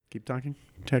Keep talking.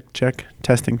 Check, check.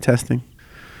 Testing, testing.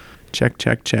 Check,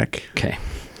 check, check. Okay,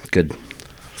 good.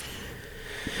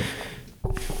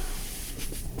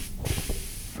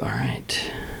 All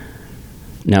right.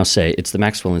 Now say, it's the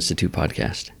Maxwell Institute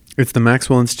podcast. It's the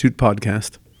Maxwell Institute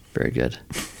podcast. Very good.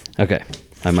 Okay,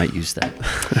 I might use that.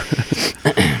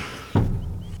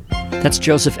 That's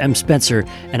Joseph M. Spencer,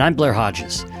 and I'm Blair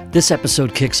Hodges. This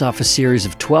episode kicks off a series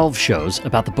of 12 shows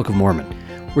about the Book of Mormon.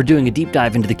 We're doing a deep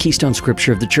dive into the keystone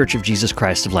scripture of the Church of Jesus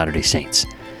Christ of Latter-day Saints.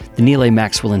 The Neil A.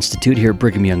 Maxwell Institute here at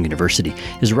Brigham Young University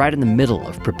is right in the middle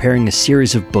of preparing a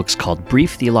series of books called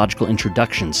Brief Theological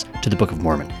Introductions to the Book of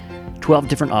Mormon. 12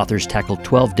 different authors tackled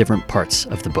 12 different parts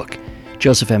of the book.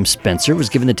 Joseph M. Spencer was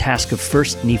given the task of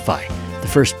 1st Nephi, the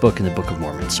first book in the Book of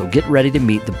Mormon. So get ready to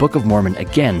meet the Book of Mormon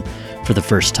again for the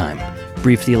first time.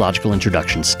 Brief Theological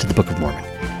Introductions to the Book of Mormon.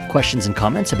 Questions and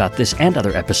comments about this and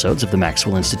other episodes of the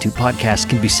Maxwell Institute podcast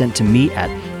can be sent to me at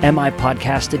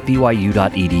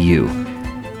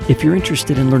MIPodcast@byu.edu. If you're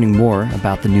interested in learning more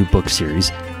about the new book series,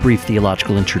 Brief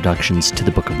Theological Introductions to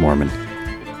the Book of Mormon,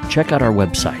 check out our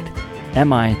website,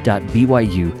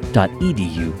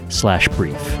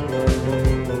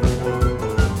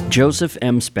 mi.byu.edu/brief. Joseph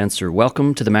M. Spencer,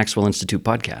 welcome to the Maxwell Institute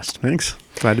podcast. Thanks.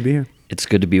 Glad to be here. It's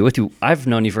good to be with you. I've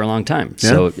known you for a long time,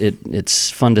 so it's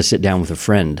fun to sit down with a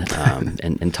friend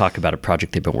and talk about a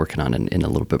project they've been working on in a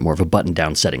little bit more of a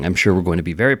button-down setting. I'm sure we're going to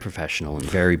be very professional and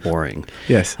very boring.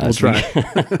 Yes, we'll try.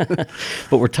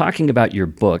 But we're talking about your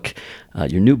book,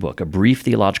 your new book, A Brief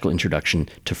Theological Introduction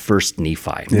to 1st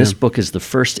Nephi. Yeah. This book is the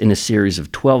first in a series of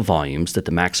 12 volumes that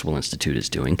the Maxwell Institute is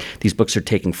doing. These books are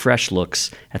taking fresh looks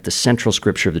at the central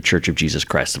scripture of the Church of Jesus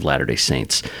Christ of Latter-day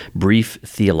Saints. Brief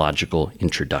Theological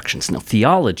Introductions. Now,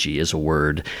 theology is a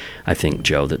word, I think,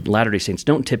 Joe, that Latter-day Saints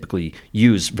don't typically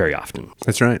use very often.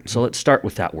 That's right. So let's start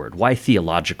with that word. Why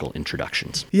theological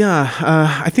introductions? Yeah,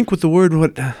 I think with the word,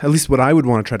 at least what I would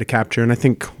want to try to capture, and I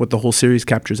think what the whole series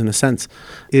captures in a sense,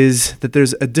 is that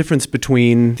there's a difference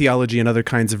between theology and other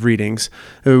kinds of readings.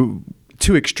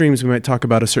 Two extremes, we might talk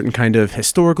about a certain kind of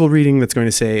historical reading that's going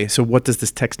to say, so what does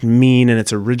this text mean in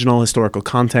its original historical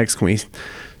context? Can we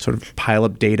sort of pile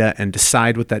up data and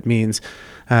decide what that means?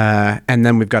 And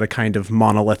then we've got a kind of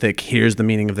monolithic, here's the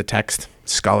meaning of the text,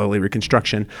 scholarly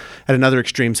reconstruction. At another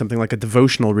extreme, something like a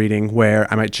devotional reading where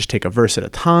I might just take a verse at a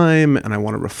time and I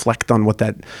want to reflect on what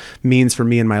that means for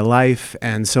me in my life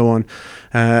and so on.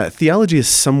 Theology is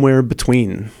somewhere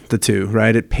between the two,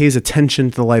 right? It pays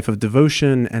attention to the life of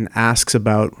devotion and asks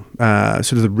about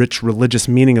sort of the rich religious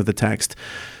meaning of the text.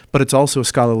 But it's also a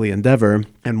scholarly endeavor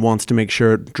and wants to make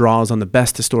sure it draws on the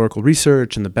best historical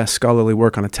research and the best scholarly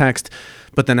work on a text,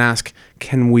 but then ask,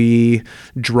 can we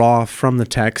draw from the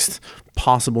text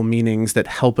possible meanings that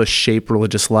help us shape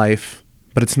religious life?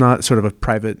 But it's not sort of a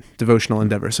private devotional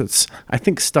endeavor. So it's, I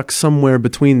think, stuck somewhere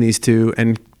between these two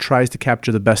and tries to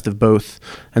capture the best of both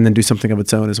and then do something of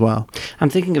its own as well. I'm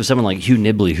thinking of someone like Hugh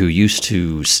Nibley, who used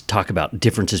to talk about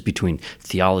differences between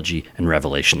theology and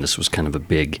revelation. This was kind of a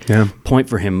big point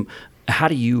for him. How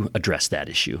do you address that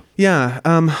issue? Yeah,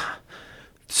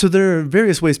 so there are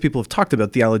various ways people have talked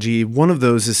about theology. One of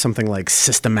those is something like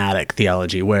systematic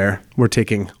theology, where we're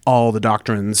taking all the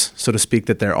doctrines, so to speak,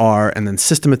 that there are, and then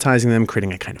systematizing them,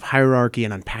 creating a kind of hierarchy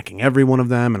and unpacking every one of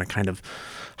them in a kind of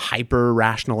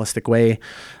hyper-rationalistic way.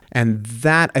 And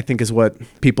that, I think, is what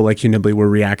people like Hugh Nibley were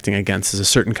reacting against, is a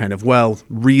certain kind of, well,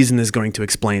 reason is going to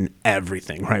explain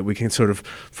everything, right? We can sort of,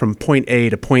 from point A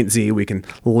to point Z, we can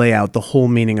lay out the whole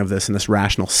meaning of this in this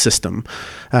rational system.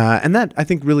 And that, I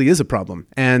think, really is a problem.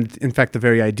 And, in fact, the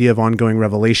very idea of ongoing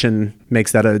revelation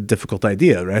makes that a difficult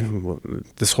idea, right?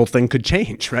 This whole thing could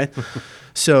change, right?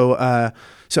 So I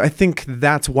think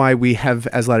that's why we have,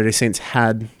 as Latter-day Saints,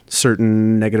 had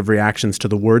certain negative reactions to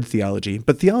the word theology.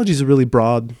 But theology is a really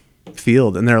broad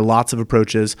field, and there are lots of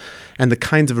approaches. And the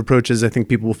kinds of approaches I think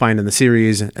people will find in the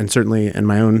series, and certainly in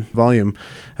my own volume,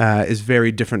 is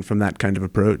very different from that kind of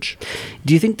approach.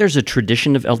 Do you think there's a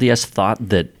tradition of LDS thought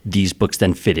that these books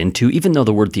then fit into, even though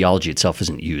the word theology itself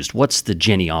isn't used? What's the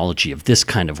genealogy of this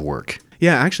kind of work?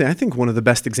 Yeah, actually, I think one of the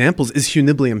best examples is Hugh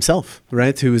Nibley himself,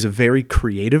 right, who is a very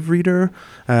creative reader.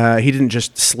 He didn't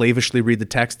just slavishly read the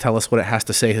text, tell us what it has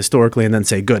to say historically, and then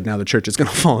say, good, now the church is going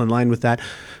to fall in line with that.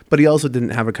 But he also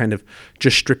didn't have a kind of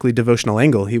just strictly devotional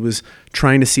angle. He was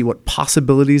trying to see what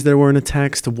possibilities there were in a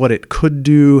text, what it could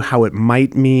do, how it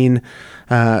might mean.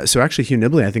 So actually, Hugh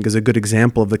Nibley, I think, is a good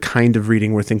example of the kind of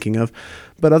reading we're thinking of.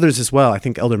 But others as well. I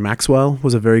think Elder Maxwell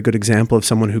was a very good example of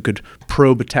someone who could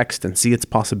probe a text and see its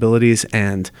possibilities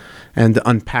and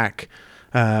unpack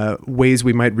ways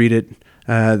we might read it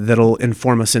that'll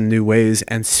inform us in new ways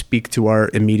and speak to our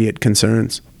immediate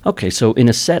concerns. Okay, so in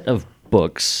a set of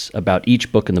books about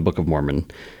each book in the Book of Mormon,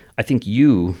 I think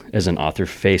you, as an author,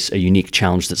 face a unique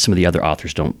challenge that some of the other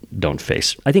authors don't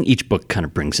face. I think each book kind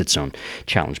of brings its own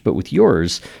challenge. But with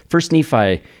yours, First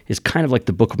Nephi is kind of like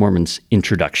the Book of Mormon's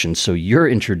introduction. So you're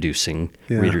introducing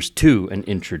readers to an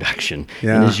introduction.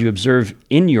 Yeah. And as you observe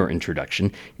in your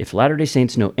introduction, if Latter-day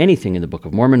Saints know anything in the Book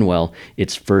of Mormon, well,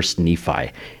 it's First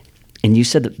Nephi. And you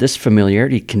said that this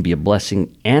familiarity can be a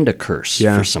blessing and a curse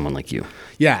for someone like you.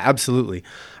 Yeah, absolutely.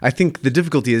 I think the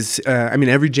difficulty is,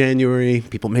 every January,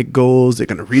 people make goals. They're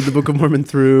going to read the Book of Mormon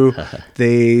through.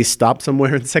 They stop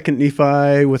somewhere in Second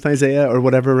Nephi with Isaiah or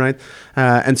whatever, right?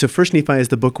 And so First Nephi is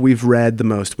the book we've read the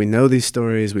most. We know these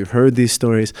stories. We've heard these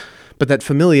stories. But that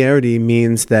familiarity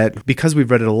means that because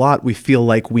we've read it a lot, we feel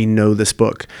like we know this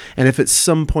book. And if at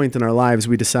some point in our lives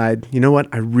we decide, you know what,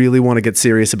 I really want to get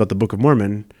serious about the Book of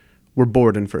Mormon, we're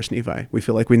bored in First Nephi. We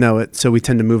feel like we know it, so we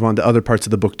tend to move on to other parts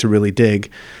of the book to really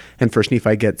dig, and First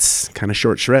Nephi gets kind of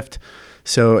short shrift.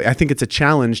 So I think it's a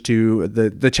challenge to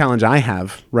the challenge I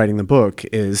have writing the book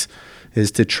is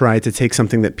to try to take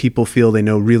something that people feel they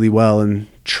know really well and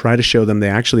try to show them they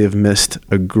actually have missed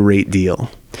a great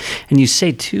deal. And you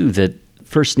say too that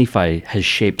First Nephi has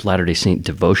shaped Latter-day Saint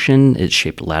devotion. It's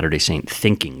shaped Latter-day Saint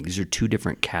thinking. These are two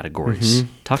different categories.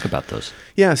 Mm-hmm. Talk about those.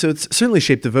 Yeah, so it's certainly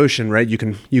shaped devotion, right? You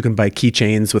can buy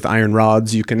keychains with iron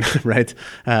rods. You can, right?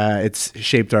 It's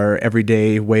shaped our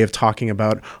everyday way of talking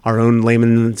about our own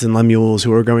lamans and lemuels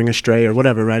who are going astray or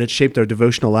whatever, right? It's shaped our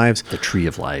devotional lives. The tree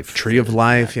of life. Tree of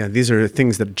life, yeah. These are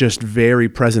things that are just very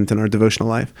present in our devotional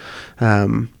life.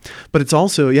 But it's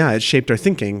also, it's shaped our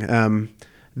thinking.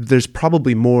 There's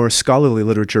probably more scholarly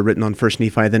literature written on First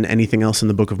Nephi than anything else in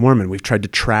the Book of Mormon. We've tried to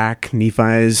track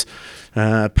Nephi's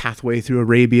pathway through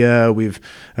Arabia. We've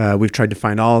tried to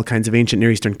find all kinds of ancient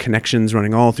Near Eastern connections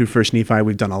running all through First Nephi.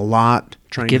 We've done a lot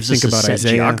trying to think about Isaiah. Gives us a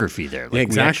set geography there. Like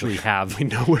exactly. We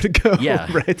know where to go. Yeah.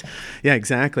 Right. Yeah,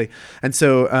 exactly. And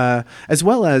so, as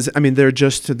well as, they're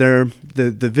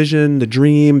the vision, the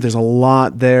dream. There's a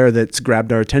lot there that's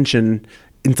grabbed our attention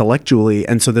intellectually,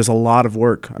 and so there's a lot of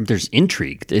work. There's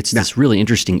intrigue. It's this really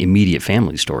interesting immediate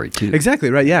family story too.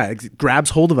 Exactly right. Yeah, it grabs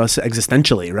hold of us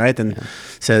existentially, right, and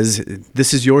says,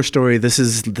 "This is your story. This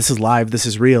is live. This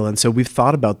is real." And so we've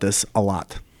thought about this a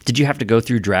lot. Did you have to go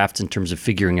through drafts in terms of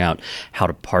figuring out how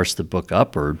to parse the book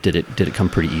up, or did it come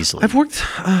pretty easily? I've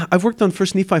worked on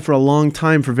First Nephi for a long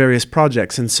time for various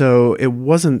projects, and so it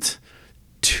wasn't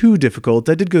too difficult.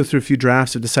 I did go through a few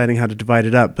drafts of deciding how to divide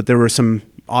it up, but there were some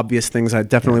obvious things I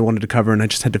definitely wanted to cover, and I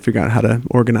just had to figure out how to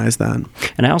organize that.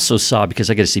 And I also saw, because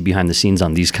I get to see behind the scenes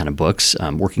on these kind of books,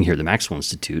 working here at the Maxwell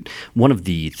Institute, one of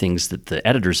the things that the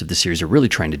editors of the series are really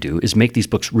trying to do is make these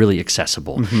books really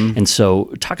accessible. Mm-hmm. And so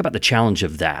talk about the challenge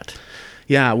of that.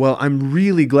 Yeah, well, I'm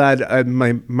really glad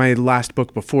my last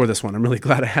book before this one, I'm really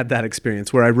glad I had that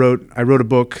experience where I wrote a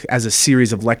book as a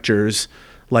series of lectures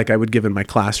like I would give in my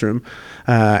classroom.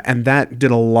 And that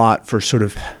did a lot for sort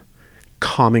of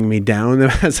calming me down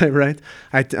as I write.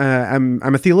 I'm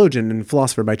a theologian and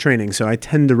philosopher by training, so I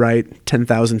tend to write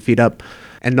 10,000 feet up,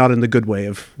 and not in the good way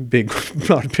of big,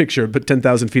 broad picture, but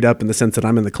 10,000 feet up in the sense that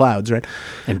I'm in the clouds, right?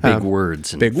 And big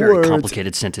words and very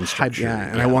complicated sentence structure.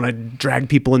 I want to drag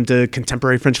people into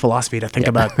contemporary French philosophy to think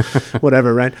about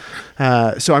whatever, right?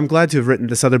 So I'm glad to have written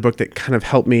this other book that kind of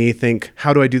helped me think,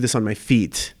 how do I do this on my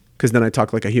feet? Because then I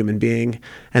talk like a human being.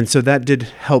 And so that did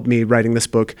help me writing this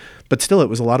book. But still, it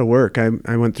was a lot of work. I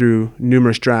went through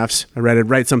numerous drafts. I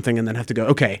write something and then have to go,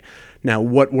 okay, now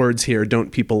what words here don't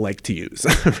people like to use,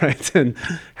 right? And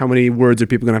how many words are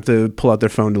people going to have to pull out their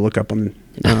phone to look up on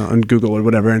Google or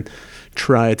whatever and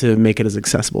try to make it as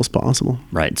accessible as possible.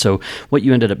 Right. So what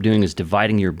you ended up doing is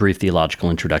dividing your brief theological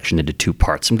introduction into two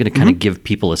parts. I'm going to kind of give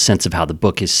people a sense of how the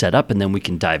book is set up, and then we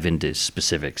can dive into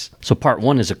specifics. So part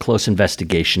one is a close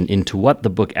investigation into what the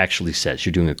book actually says.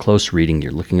 You're doing a close reading.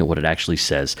 You're looking at what it actually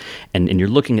says, and you're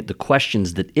looking at the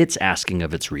questions that it's asking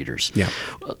of its readers. Yeah.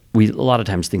 We a lot of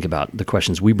times think about the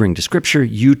questions we bring to Scripture.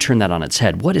 You turn that on its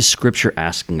head. What is Scripture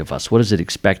asking of us? What is it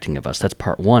expecting of us? That's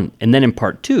part one. And then in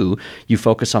part two, you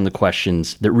focus on the questions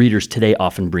that readers today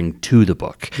often bring to the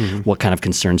book. Mm-hmm. What kind of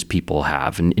concerns people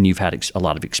have. And you've had a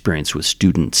lot of experience with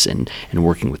students and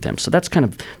working with them. So that's kind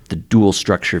of the dual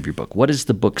structure of your book. What is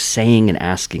the book saying and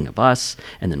asking of us?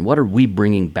 And then what are we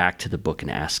bringing back to the book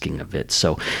and asking of it?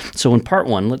 So in part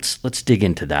one, let's dig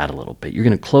into that a little bit. You're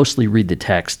going to closely read the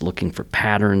text, looking for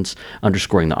patterns,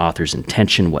 underscoring the author's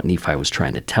intention, what Nephi was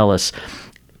trying to tell us.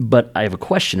 But I have a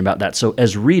question about that. So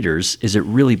as readers, is it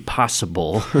really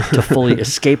possible to fully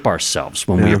escape ourselves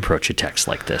when we approach a text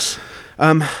like this?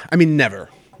 Never.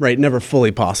 right? Never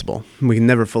fully possible. We can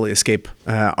never fully escape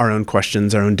our own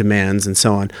questions, our own demands, and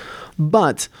so on.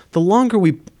 But the longer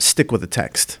we stick with a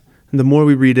text, and the more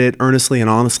we read it earnestly and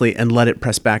honestly and let it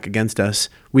press back against us,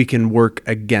 we can work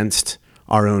against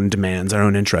our own demands, our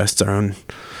own interests, our own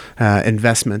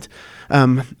investment.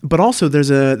 But also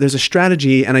there's a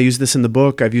strategy, and I use this in the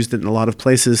book, I've used it in a lot of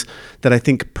places, that I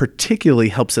think particularly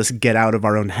helps us get out of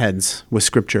our own heads with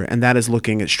Scripture, and that is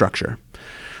looking at structure,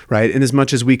 right? In as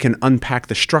much as we can unpack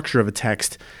the structure of a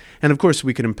text, and of course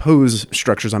we can impose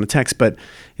structures on a text, but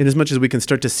in as much as we can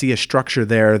start to see a structure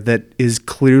there that is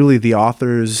clearly the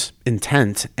author's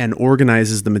intent and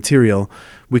organizes the material,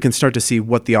 we can start to see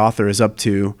what the author is up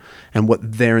to and what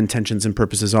their intentions and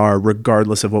purposes are,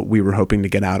 regardless of what we were hoping to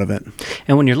get out of it.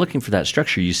 And when you're looking for that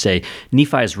structure, you say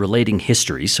Nephi is relating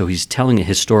history, so he's telling a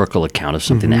historical account of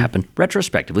something that happened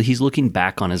retrospectively. He's looking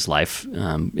back on his life.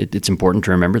 It's important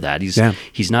to remember that.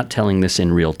 He's not telling this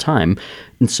in real time.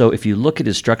 And so if you look at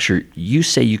his structure, you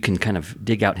say you can kind of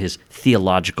dig out his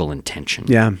theological intention.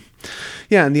 Yeah.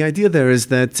 Yeah, and the idea there is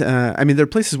that, there are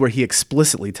places where he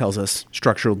explicitly tells us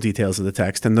structural details of the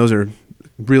text, and those are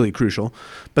really crucial.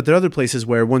 But there are other places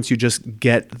where once you just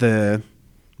get you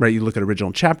look at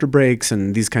original chapter breaks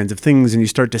and these kinds of things, and you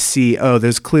start to see,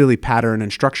 there's clearly pattern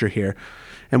and structure here.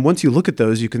 And once you look at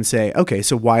those, you can say, okay,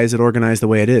 so why is it organized the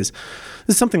way it is?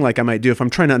 This is something like I might do if I'm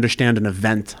trying to understand an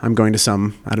event. I'm going to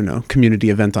some, community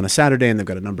event on a Saturday, and they've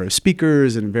got a number of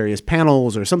speakers and various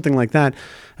panels or something like that.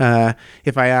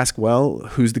 If I ask, well,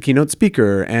 who's the keynote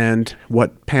speaker and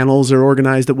what panels are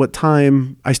organized at what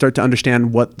time, I start to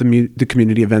understand what the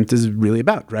community event is really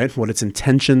about, right? What its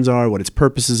intentions are, what its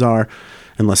purposes are,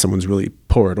 unless someone's really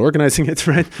poor at organizing it,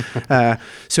 right?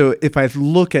 So if I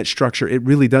look at structure, it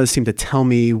really does seem to tell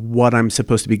me what I'm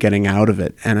supposed to be getting out of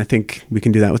it. And I think we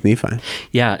can do that with Nephi.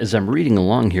 Yeah, as I'm reading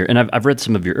along here, and I've read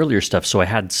some of your earlier stuff, so I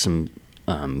had some...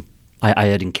 I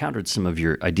had encountered some of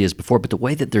your ideas before, but the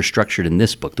way that they're structured in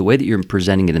this book, the way that you're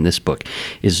presenting it in this book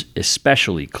is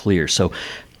especially clear. So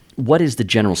what is the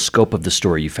general scope of the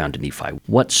story you found in Nephi?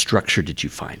 What structure did you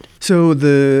find? So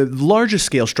the largest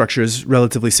scale structure is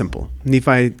relatively simple.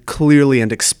 Nephi clearly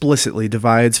and explicitly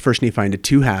divides First Nephi into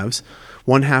two halves.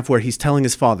 One half where he's telling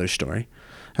his father's story,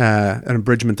 an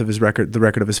abridgment of the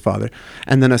record of his father,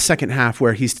 and then a second half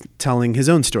where he's telling his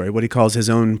own story, what he calls his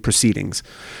own proceedings,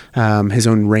 his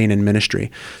own reign and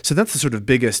ministry. So that's the sort of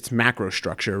biggest macro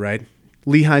structure, right?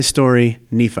 Lehi's story,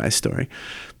 Nephi's story.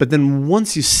 But then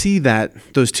once you see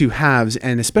those two halves,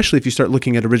 and especially if you start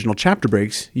looking at original chapter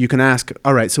breaks, you can ask,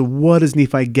 all right, so what is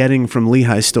Nephi getting from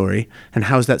Lehi's story, and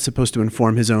how is that supposed to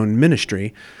inform his own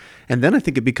ministry? And then I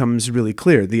think it becomes really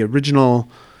clear. The original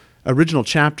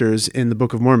chapters in the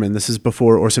Book of Mormon, this is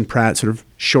before Orson Pratt sort of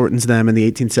shortens them in the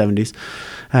 1870s,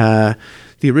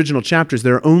 the original chapters,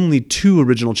 there are only two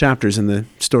original chapters in the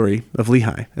story of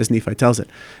Lehi, as Nephi tells it.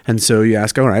 And so you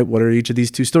ask, all right, what are each of these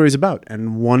two stories about?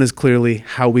 And one is clearly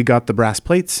how we got the brass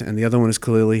plates, and the other one is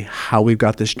clearly how we've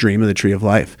got this dream of the tree of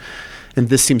life. And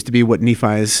this seems to be what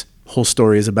Nephi's whole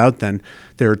story is about then.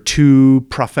 There are two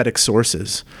prophetic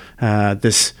sources.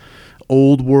 This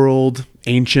old world,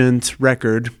 ancient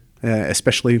record,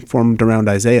 especially formed around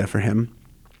Isaiah for him.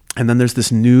 And then there's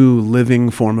this new living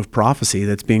form of prophecy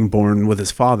that's being born with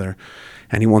his father.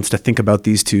 And he wants to think about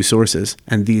these two sources.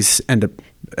 And these end up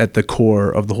at the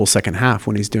core of the whole second half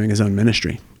when he's doing his own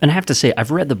ministry. And I have to say,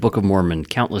 I've read the Book of Mormon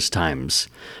countless times,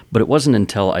 but it wasn't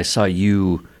until I saw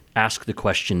you ask the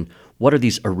question, what are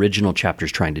these original chapters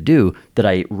trying to do, that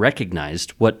I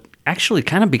recognized what actually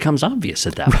kind of becomes obvious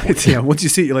at that point. Right, yeah, once you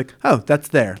see it, you're like, oh, that's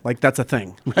there. Like, that's a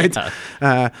thing, right?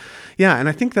 Yeah, and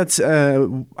I think that's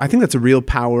a real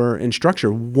power in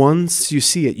structure. Once you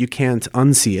see it, you can't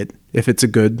unsee it if it's a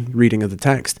good reading of the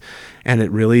text. And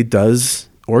it really does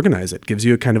organize it, gives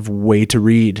you a kind of way to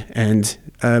read and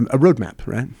a roadmap,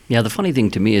 right? Yeah, the funny thing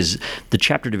to me is the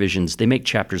chapter divisions, they make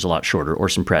chapters a lot shorter.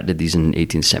 Orson Pratt did these in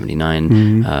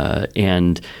 1879,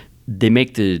 and they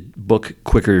make the book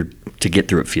quicker to get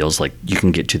through. It feels like you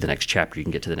can get to the next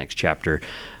chapter,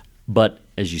 But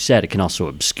as you said, it can also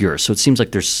obscure. So it seems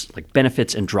like there's like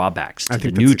benefits and drawbacks to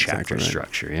the new chapter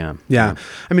structure. Yeah.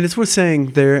 I mean, it's worth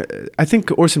saying there. I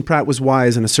think Orson Pratt was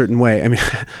wise in a certain way. I mean,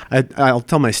 I'll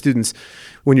tell my students,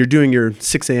 when you're doing your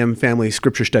 6 a.m. family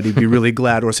scripture study, be really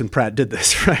glad Orson Pratt did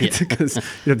this, right? Because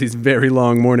you have these very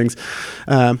long mornings.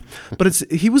 But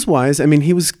he was wise. I mean,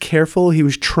 he was careful. He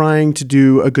was trying to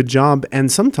do a good job.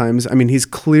 And sometimes, I mean, he's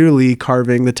clearly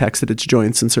carving the text at its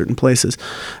joints in certain places.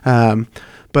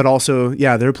 But also,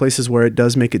 yeah, there are places where it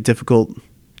does make it difficult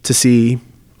to see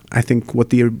I think, what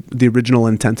the original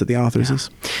intent of the authors is.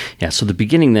 Yeah, so the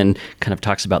beginning then kind of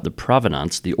talks about the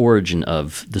provenance, the origin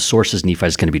of the sources Nephi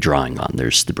is going to be drawing on.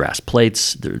 There's the brass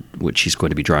plates, which he's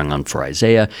going to be drawing on for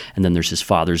Isaiah, and then there's his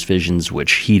father's visions,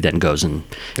 which he then goes and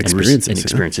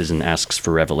experiences and asks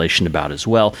for revelation about as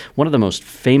well. One of the most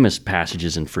famous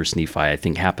passages in 1 Nephi, I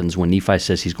think, happens when Nephi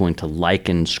says he's going to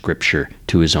liken Scripture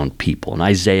to his own people, and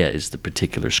Isaiah is the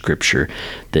particular Scripture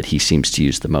that he seems to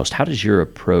use the most. How does your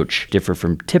approach differ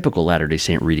from typical Latter-day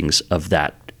Saint readings of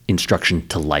that instruction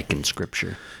to liken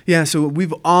Scripture? Yeah, so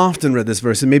we've often read this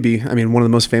verse, and maybe, one of the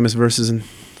most famous verses in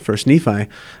 1 Nephi,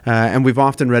 and we've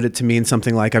often read it to mean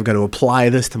something like, I've got to apply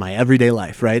this to my everyday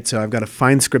life, right? So I've got to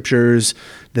find scriptures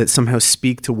that somehow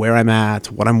speak to where I'm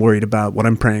at, what I'm worried about, what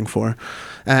I'm praying for.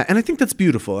 And I think that's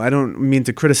beautiful. I don't mean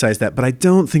to criticize that, but I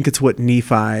don't think it's what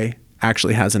Nephi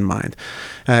actually has in mind.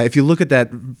 If you look at that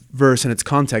verse in its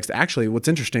context, actually what's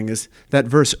interesting is that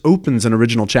verse opens an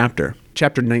original chapter.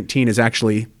 Chapter 19 is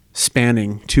actually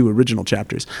spanning 2 original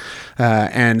chapters.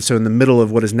 And so in the middle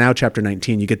of what is now chapter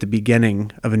 19, you get the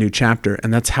beginning of a new chapter,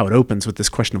 and that's how it opens, with this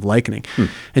question of likening.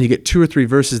 And you get 2 or 3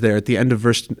 verses there at the end of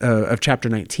chapter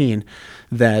 19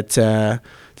 that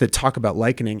talk about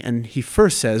likening. And he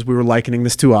first says, we were likening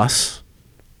this to us.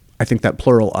 I think that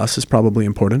plural us is probably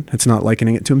important. It's not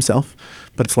likening it to himself,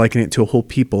 but it's likening it to a whole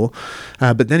people.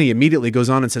 But then he immediately goes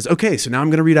on and says, okay, so now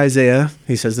I'm going to read Isaiah.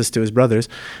 He says this to his brothers.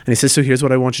 And he says, so here's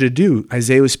what I want you to do.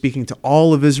 Isaiah was speaking to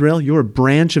all of Israel. You're a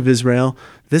branch of Israel.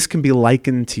 This can be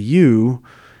likened to you.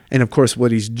 And of course,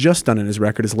 what he's just done in his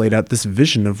record is laid out this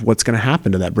vision of what's going to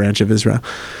happen to that branch of Israel.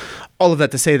 All of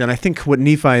that to say that I think what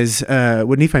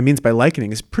Nephi means by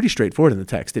likening is pretty straightforward in the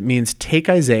text. It means take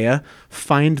Isaiah,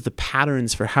 find the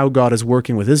patterns for how God is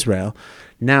working with Israel.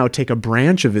 Now take a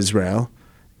branch of Israel,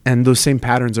 and those same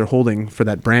patterns are holding for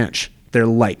that branch. They're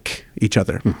like each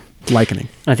other, likening.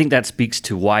 I think that speaks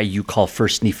to why you call 1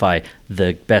 Nephi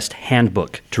the best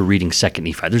handbook to reading 2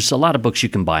 Nephi. There's a lot of books you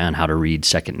can buy on how to read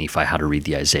 2 Nephi, how to read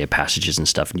the Isaiah passages and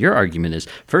stuff. And your argument is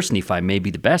 1 Nephi may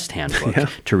be the best handbook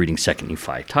to reading 2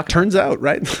 Nephi. Turns out,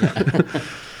 right?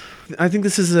 I think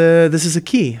this is a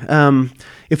key.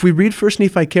 If we read 1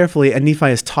 Nephi carefully, and Nephi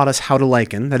has taught us how to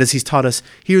liken, that is, he's taught us,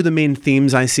 here are the main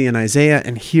themes I see in Isaiah,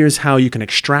 and here's how you can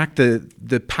extract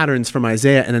the patterns from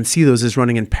Isaiah and then see those as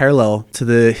running in parallel to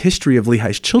the history of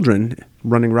Lehi's children,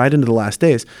 running right into the last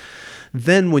days.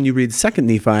 Then when you read 2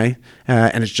 Nephi,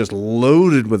 and it's just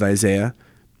loaded with Isaiah,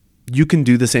 you can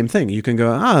do the same thing. You can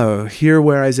go, oh, here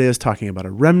where Isaiah is talking about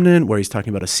a remnant, where he's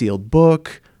talking about a sealed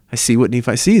book. I see what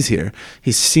Nephi sees here.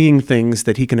 He's seeing things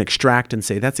that he can extract and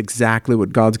say, that's exactly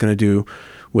what God's going to do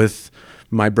with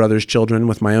my brother's children,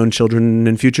 with my own children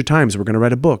in future times. We're going to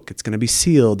write a book. It's going to be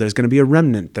sealed. There's going to be a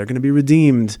remnant. They're going to be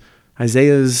redeemed.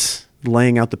 Isaiah's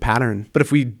laying out the pattern. But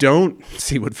if we don't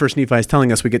see what 1 Nephi is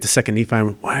telling us, we get to 2 Nephi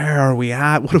and where are we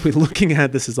at? What are we looking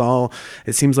at? This is all,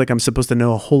 it seems like I'm supposed to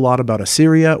know a whole lot about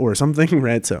Assyria or something,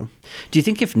 right? So, do you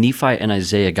think if Nephi and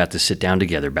Isaiah got to sit down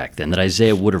together back then, that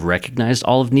Isaiah would have recognized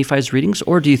all of Nephi's readings?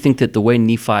 Or do you think that the way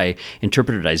Nephi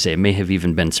interpreted Isaiah may have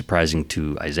even been surprising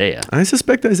to Isaiah? I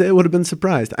suspect Isaiah would have been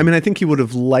surprised. I think he would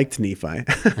have liked Nephi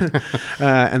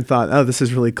and thought, oh, this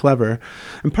is really clever.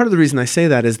 And part of the reason I say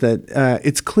that is that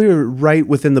it's clear right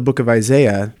within the book of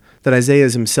Isaiah that Isaiah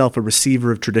is himself a receiver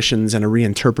of traditions and a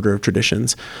reinterpreter of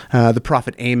traditions. The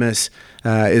prophet Amos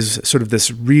is sort of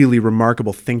this really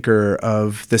remarkable thinker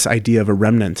of this idea of a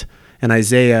remnant. And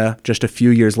Isaiah, just a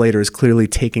few years later, is clearly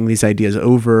taking these ideas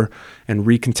over and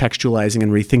recontextualizing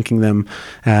and rethinking them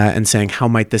and saying, how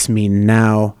might this mean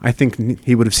now? I think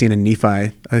he would have seen in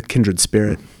Nephi a kindred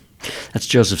spirit. That's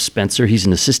Joseph Spencer. He's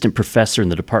an assistant professor in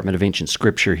the Department of Ancient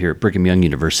Scripture here at Brigham Young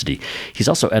University. He's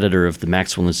also editor of the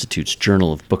Maxwell Institute's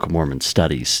Journal of Book of Mormon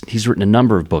Studies. He's written a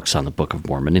number of books on the Book of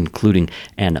Mormon, including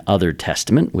An Other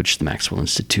Testament, which the Maxwell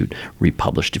Institute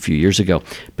republished a few years ago.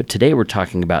 But today we're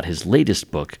talking about his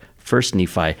latest book, 1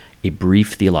 Nephi, A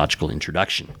Brief Theological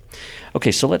Introduction.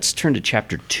 Okay, so let's turn to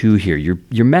chapter 2 here.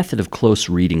 Your method of close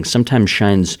reading sometimes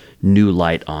shines new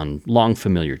light on long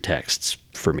familiar texts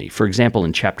for me. For example,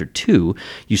 in chapter 2,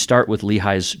 you start with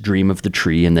Lehi's dream of the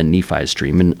tree and then Nephi's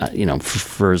dream. And,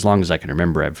 for as long as I can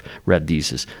remember, I've read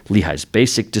these as Lehi's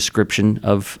basic description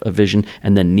of a vision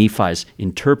and then Nephi's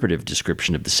interpretive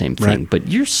description of the same thing. Right. But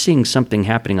you're seeing something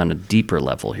happening on a deeper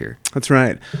level here. That's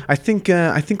right. I think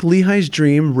Lehi's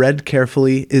dream, read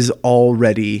carefully, is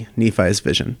already Nephi's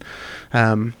vision.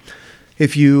 The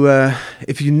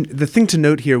thing to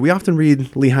note here, we often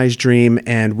read Lehi's dream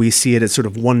and we see it as sort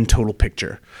of one total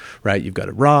picture, right? You've got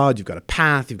a rod, you've got a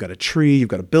path, you've got a tree, you've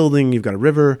got a building, you've got a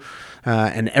river,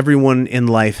 and everyone in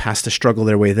life has to struggle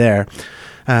their way there.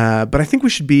 But I think we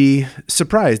should be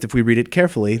surprised if we read it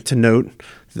carefully to note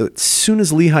that as soon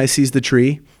as Lehi sees the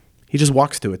tree, he just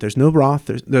walks to it. There's no broth,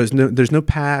 there's no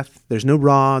path, there's no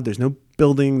rod, there's no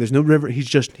building, there's no river. He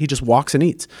just walks and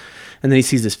eats. And then he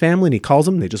sees his family and he calls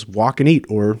them. They just walk and eat,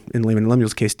 or in Laman and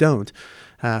Lemuel's case, don't.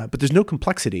 But there's no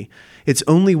complexity. It's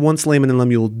only once Laman and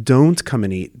Lemuel don't come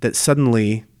and eat that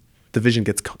suddenly the vision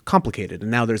gets complicated. And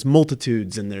now there's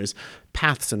multitudes and there's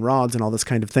paths and rods and all this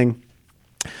kind of thing.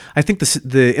 I think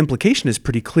the implication is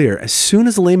pretty clear. As soon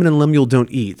as Laman and Lemuel don't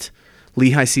eat,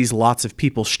 Lehi sees lots of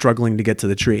people struggling to get to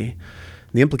the tree.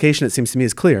 The implication, it seems to me,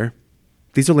 is clear.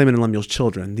 These are Laman and Lemuel's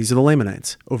children. These are the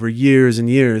Lamanites. Over years and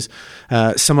years,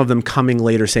 some of them coming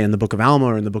later, say in the book of Alma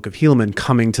or in the book of Helaman,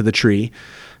 coming to the tree.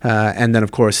 And then,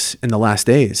 of course, in the last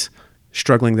days,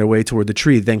 struggling their way toward the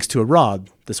tree thanks to a rod,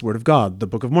 this word of God, the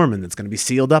Book of Mormon, that's going to be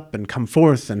sealed up and come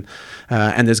forth. And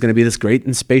there's going to be this great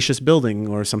and spacious building,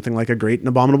 or something like a great and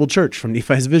abominable church from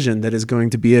Nephi's vision that is going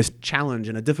to be a challenge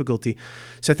and a difficulty.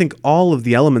 So I think all of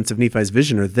the elements of Nephi's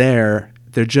vision are there.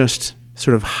 They're just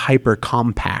sort of hyper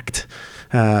compact,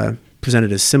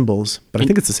 presented as symbols, but I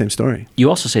think it's the same story. You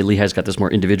also say Lehi's got this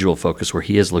more individual focus where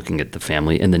he is looking at the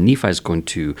family, and then Nephi is going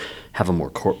to have a more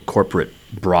corporate,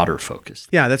 broader focus.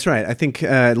 Yeah, that's right. I think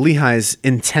Lehi's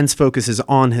intense focus is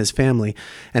on his family,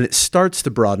 and it starts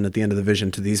to broaden at the end of the vision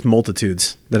to these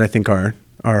multitudes that I think are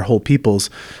whole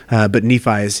peoples. But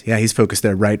Nephi's, he's focused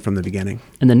there right from the beginning.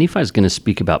 And then Nephi is going to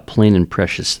speak about plain and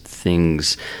precious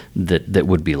things that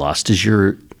would be lost. Does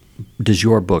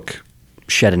your book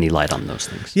shed any light on those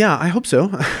things? Yeah, I hope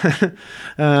so.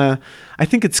 I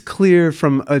think it's clear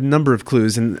from a number of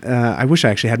clues, and I wish I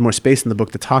actually had more space in the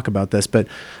book to talk about this, but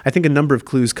I think a number of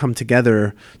clues come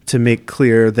together to make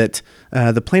clear that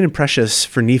the plain and precious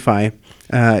for Nephi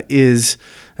is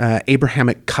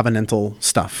Abrahamic covenantal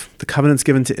stuff, the covenants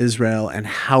given to Israel and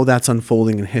how that's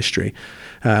unfolding in history.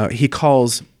 He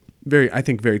calls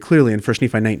very clearly in 1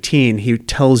 Nephi 19, he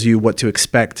tells you what to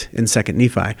expect in 2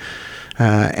 Nephi.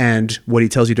 And what he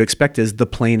tells you to expect is the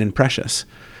plain and precious.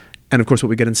 And of course, what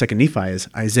we get in 2 Nephi is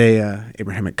Isaiah,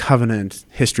 Abrahamic covenant,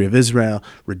 history of Israel,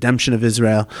 redemption of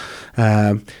Israel.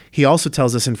 He also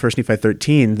tells us in 1 Nephi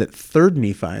 13 that 3rd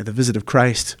Nephi, the visit of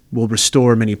Christ, will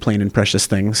restore many plain and precious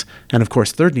things. And of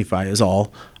course, 3rd Nephi is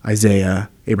all Isaiah,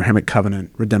 Abrahamic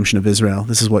covenant, redemption of Israel.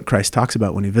 This is what Christ talks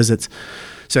about when he visits.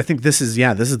 So I think this is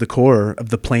the core of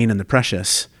the plain and the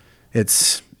precious.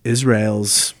 It's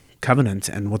Israel's covenant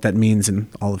and what that means in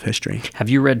all of history. Have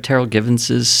you read Terrell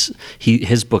Givens's?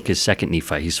 His book is 2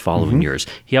 Nephi. He's following yours.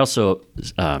 He also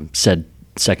said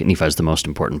 2 Nephi is the most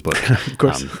important book. Of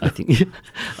course. I think.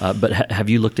 But have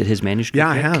you looked at his manuscript? Yeah,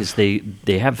 I have. Because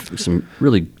they have some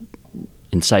really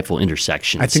insightful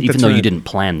intersections, I think even that's though right. You didn't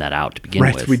plan that out to begin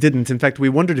with. with. We didn't. In fact, we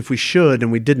wondered if we should, and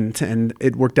we didn't, and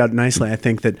it worked out nicely. I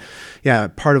think that,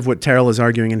 part of what Terrell is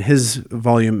arguing in his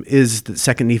volume is that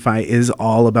 2 Nephi is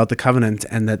all about the covenant,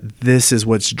 and that this is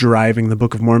what's driving the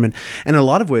Book of Mormon. And in a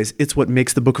lot of ways, it's what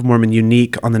makes the Book of Mormon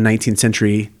unique on the 19th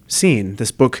century scene.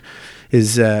 This book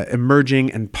is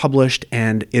emerging and published,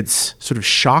 and its sort of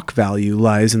shock value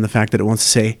lies in the fact that it wants to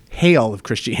say, hey, all of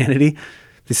Christianity,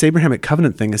 this Abrahamic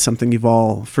covenant thing is something you've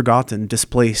all forgotten,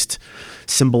 displaced,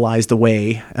 symbolized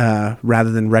away, rather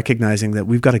than recognizing that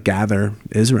we've got to gather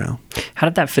Israel. How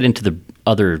did that fit into the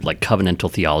other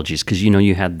covenantal theologies? Because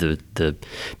you had the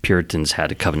Puritans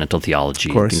had a covenantal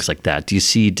theology and things like that. Do you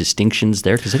see distinctions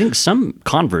there? Because I think some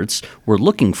converts were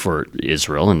looking for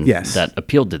Israel, and that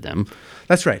appealed to them.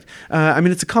 That's right.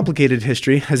 It's a complicated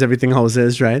history, as everything always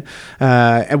is, right?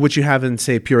 And what you have in,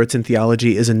 say, Puritan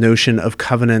theology is a notion of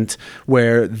covenant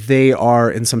where they are,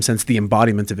 in some sense, the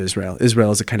embodiment of Israel.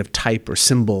 Israel is a kind of type or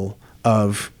symbol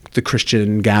of the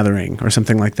Christian gathering or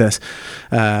something like this.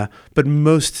 But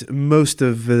most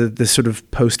of the sort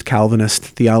of post-Calvinist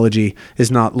theology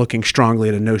is not looking strongly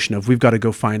at a notion of we've got to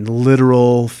go find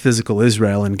literal physical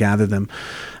Israel and gather them.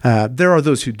 There are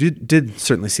those who did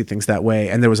certainly see things that way,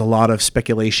 and there was a lot of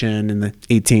speculation in the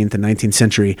 18th and 19th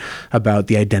century about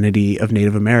the identity of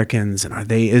Native Americans and are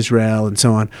they Israel and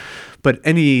so on. But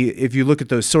if you look at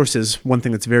those sources, one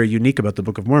thing that's very unique about the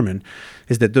Book of Mormon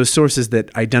is that those sources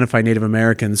that identify Native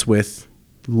Americans with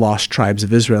lost tribes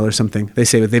of Israel or something, they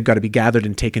say that they've got to be gathered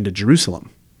and taken to Jerusalem.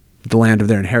 the land of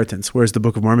their inheritance, whereas the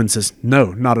Book of Mormon says,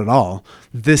 no, not at all.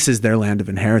 This is their land of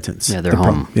inheritance. Yeah, their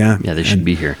home. Yeah, they should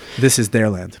be here. This is their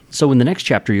land. So in the next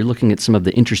chapter, you're looking at some of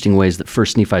the interesting ways that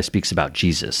First Nephi speaks about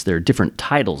Jesus. There are different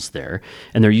titles there,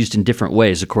 and they're used in different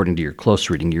ways according to your close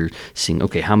reading. You're seeing,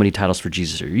 okay, how many titles for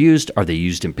Jesus are used? Are they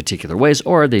used in particular ways,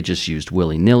 or are they just used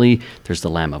willy-nilly? There's the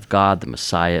Lamb of God, the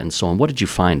Messiah, and so on. What did you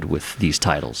find with these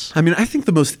titles? I mean, I think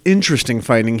the most interesting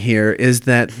finding here is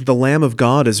that the Lamb of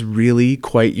God is really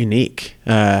quite unique.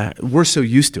 We're so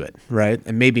used to it, right?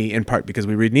 And maybe in part because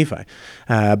we read Nephi.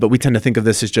 But we tend to think of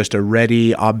this as just a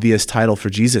ready, obvious title for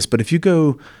Jesus. But if you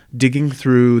go digging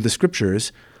through the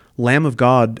scriptures, Lamb of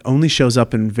God only shows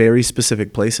up in very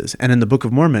specific places. And in the Book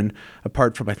of Mormon,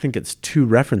 apart from, I think it's 2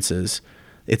 references,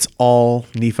 it's all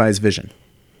Nephi's vision.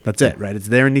 That's it, right? It's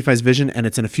there in Nephi's vision, and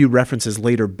it's in a few references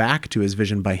later back to his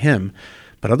vision by him.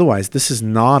 But otherwise, this is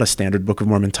not a standard Book of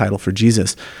Mormon title for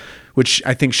Jesus, which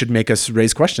I think should make us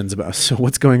raise questions about, so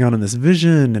what's going on in this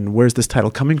vision, and where's this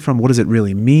title coming from? What does it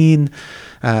really mean?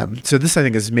 So this, I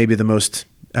think, is maybe the most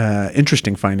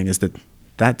interesting finding, is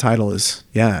that title is,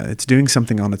 it's doing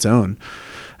something on its own.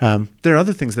 There are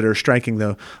other things that are striking,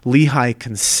 though. Lehi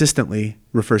consistently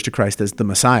refers to Christ as the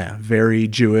Messiah, very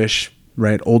Jewish,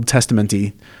 right, Old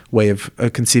Testament-y way of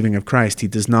conceiving of Christ. He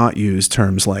does not use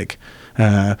terms like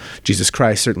Jesus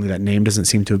Christ. Certainly that name doesn't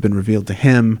seem to have been revealed to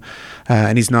him.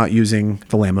 And he's not using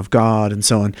the Lamb of God and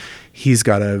so on. He's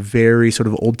got a very sort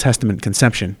of Old Testament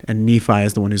conception, and Nephi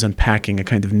is the one who's unpacking a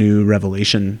kind of new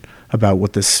revelation about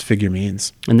what this figure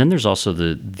means. And then there's also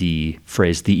the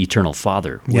phrase, the Eternal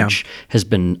Father, which has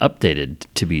been updated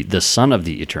to be the Son of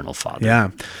the Eternal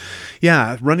Father.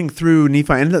 Yeah, running through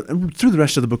Nephi and through the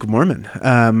rest of the Book of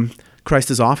Mormon,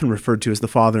 Christ is often referred to as the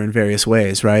Father in various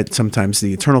ways, right? Sometimes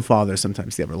the Eternal Father,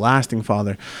 sometimes the Everlasting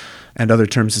Father, and other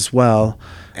terms as well.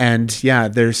 And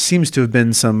there seems to have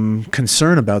been some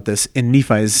concern about this in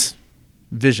Nephi's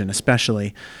vision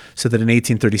especially, so that in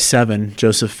 1837,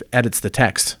 Joseph edits the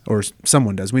text, or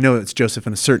someone does. We know it's Joseph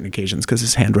on certain occasions because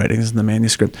his handwriting is in the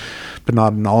manuscript, but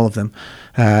not in all of them.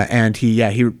 And he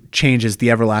changes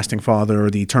the Everlasting Father or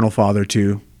the Eternal Father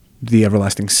to the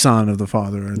Everlasting Son of the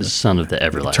Father. Or the Son of the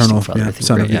Everlasting Father. I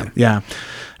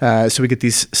think, so we get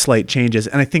these slight changes.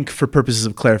 And I think for purposes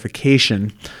of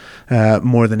clarification,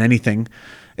 more than anything,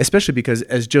 especially because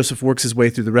as Joseph works his way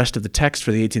through the rest of the text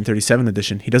for the 1837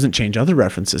 edition, he doesn't change other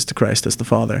references to Christ as the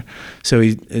Father. So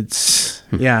it's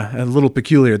a little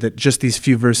peculiar that just these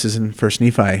few verses in 1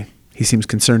 Nephi, he seems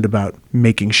concerned about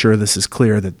making sure this is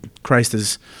clear that Christ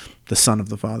is the Son of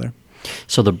the Father.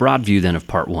 So the broad view then of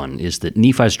part 1 is that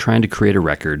Nephi's trying to create a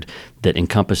record that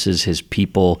encompasses his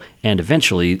people and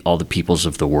eventually all the peoples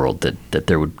of the world, that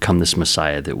there would come this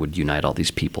Messiah that would unite all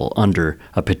these people under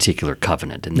a particular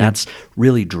covenant. And that's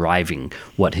really driving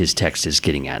what his text is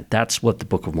getting at. That's what the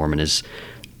Book of Mormon is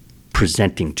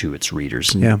presenting to its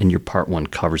readers. And your part 1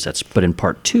 covers that. But in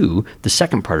part 2, the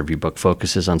second part of your book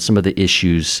focuses on some of the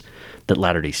issues that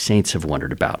Latter-day Saints have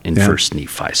wondered about in First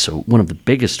Nephi. So one of the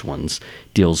biggest ones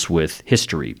deals with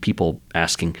history. People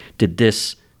asking, did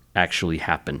this actually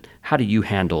happen? How do you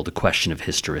handle the question of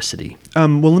historicity?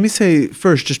 Well, let me say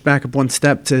first, just back up one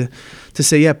step to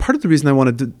say, part of the reason I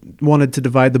wanted to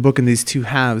divide the book in these 2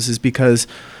 halves is because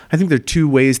I think there are 2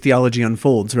 ways theology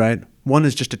unfolds, right? One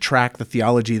is just to track the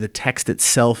theology the text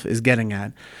itself is getting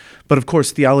at. But of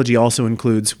course, theology also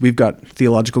includes, we've got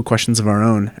theological questions of our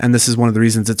own. And this is one of the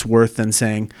reasons it's worth then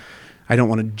saying, I don't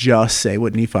want to just say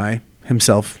what Nephi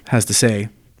himself has to say.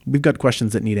 We've got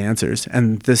questions that need answers.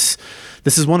 And this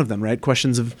is one of them, right?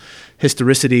 Questions of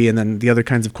historicity, and then the other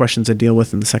kinds of questions I deal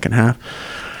with in the second half.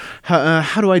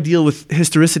 How do I deal with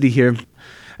historicity here?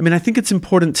 I mean, I think it's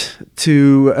important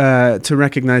to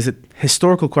recognize that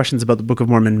historical questions about the Book of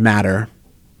Mormon matter,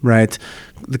 right?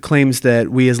 The claims that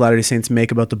we as Latter-day Saints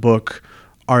make about the book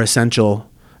are essential.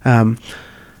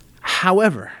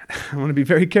 However, I want to be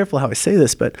very careful how I say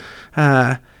this, but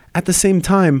at the same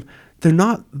time, they're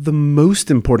not the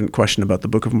most important question about the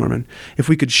Book of Mormon. If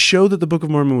we could show that the Book of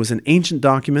Mormon was an ancient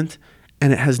document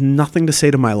and it has nothing to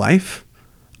say to my life,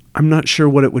 I'm not sure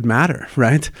what it would matter,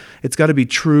 right? It's got to be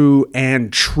true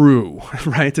and true,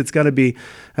 right? It's got to be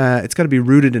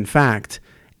rooted in fact,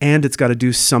 and it's got to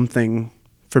do something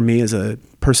for me as a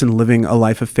person living a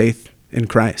life of faith in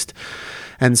Christ.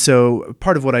 And so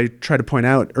part of what I try to point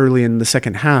out early in the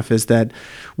second half is that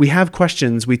we have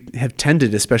questions, we have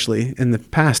tended, especially in the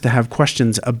past, to have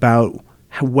questions about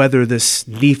whether this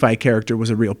Nephi character was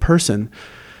a real person.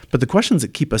 But the questions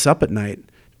that keep us up at night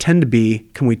tend to be,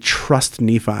 can we trust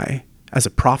Nephi as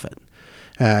a prophet?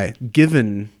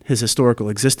 Given his historical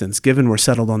existence, given we're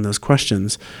settled on those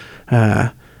questions,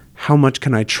 how much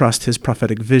can I trust his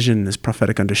prophetic vision, his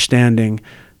prophetic understanding?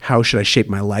 How should I shape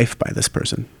my life by this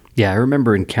person? Yeah, I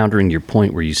remember encountering your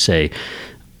point where you say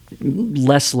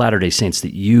less Latter-day Saints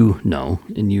that you know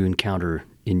and you encounter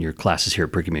in your classes here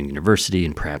at Brigham Young University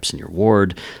and perhaps in your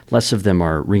ward, less of them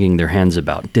are wringing their hands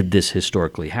about, did this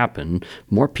historically happen?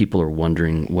 More people are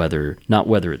wondering not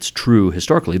whether it's true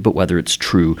historically, but whether it's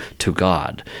true to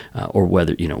God, or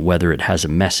whether it has a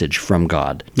message from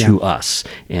God to us.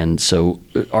 And so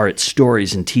are its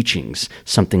stories and teachings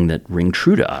something that ring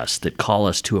true to us, that call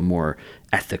us to a more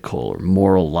ethical or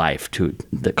moral life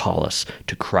that call us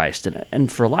to Christ.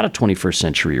 And for a lot of 21st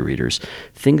century readers,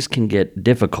 things can get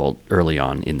difficult early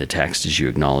on in the text, as you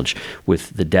acknowledge, with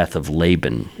the death of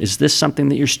Laban. Is this something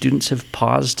that your students have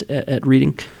paused at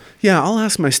reading? Yeah, I'll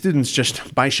ask my students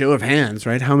just by show of hands,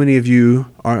 right? How many of you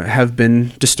have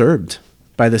been disturbed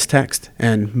by this text?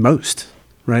 And most,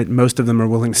 right? Most of them are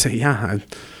willing to say, yeah,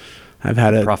 I've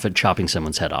had a prophet chopping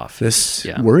someone's head off. This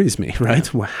worries me,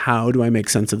 right? Yeah. How do I make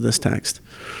sense of this text?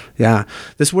 Yeah,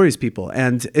 this worries people.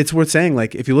 And it's worth saying,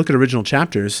 like, if you look at original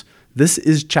chapters, this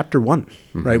is chapter 1,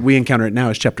 right? We encounter it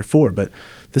now as chapter 4, but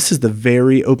this is the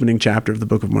very opening chapter of the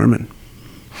Book of Mormon.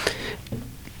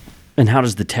 And how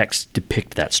does the text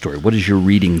depict that story? What does your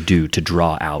reading do to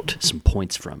draw out some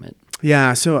points from it?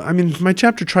 Yeah, so I mean, my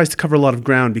chapter tries to cover a lot of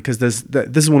ground because this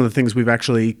is one of the things we've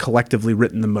actually collectively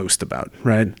written the most about,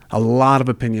 right? A lot of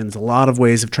opinions, a lot of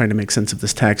ways of trying to make sense of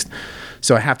this text.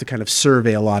 So I have to kind of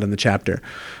survey a lot in the chapter.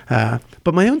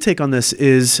 But my own take on this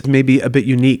is maybe a bit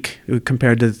unique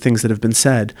compared to the things that have been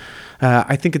said.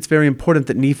 I think it's very important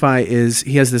that Nephi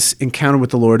he has this encounter with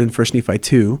the Lord in 1 Nephi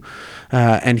 2,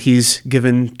 and he's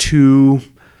given 2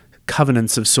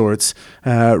 covenants of sorts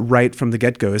right from the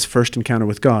get-go, his first encounter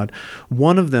with God.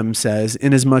 One of them says,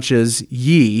 inasmuch as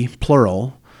ye,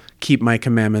 plural, keep my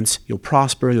commandments, you'll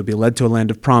prosper, you'll be led to a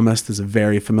land of promise. There's a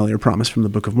very familiar promise from the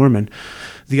Book of Mormon.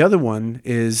 The other one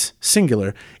is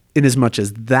singular, inasmuch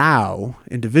as thou,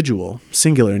 individual,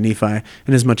 singular, Nephi,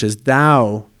 inasmuch as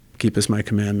thou keepest my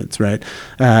commandments, right?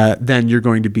 Then you're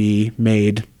going to be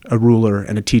made a ruler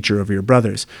and a teacher over your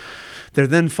brothers. There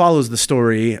then follows the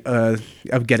story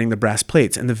of getting the brass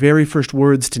plates. And the very first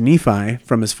words to Nephi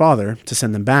from his father to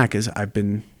send them back is, I've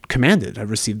been commanded. I've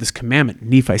received this commandment.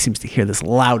 Nephi seems to hear this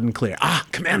loud and clear.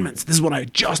 Commandments. This is what I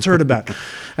just heard about.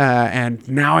 And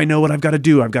now I know what I've got to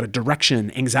do. I've got a direction.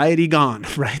 Anxiety gone,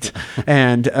 right?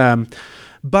 And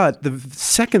but the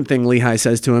second thing Lehi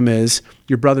says to him is,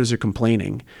 your brothers are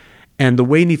complaining. And the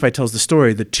way Nephi tells the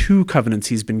story, the 2 covenants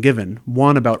he's been given,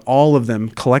 one about all of them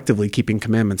collectively keeping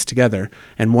commandments together,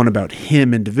 and one about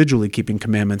him individually keeping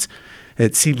commandments,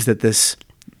 it seems that this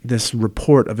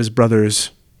report of his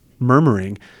brothers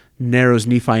murmuring narrows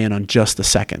Nephi in on just the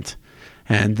second.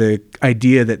 And the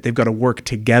idea that they've got to work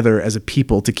together as a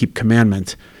people to keep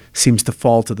commandment seems to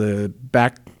fall to the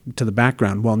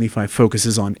background while Nephi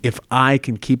focuses on, if I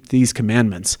can keep these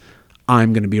commandments,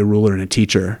 I'm going to be a ruler and a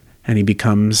teacher. And he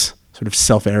becomes sort of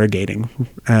self-arrogating.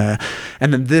 And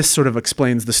then this sort of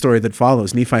explains the story that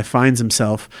follows. Nephi finds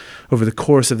himself, over the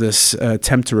course of this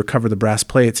attempt to recover the brass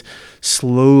plates,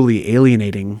 slowly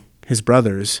alienating his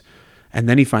brothers. And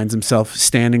then he finds himself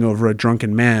standing over a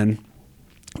drunken man,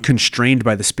 constrained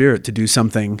by the Spirit to do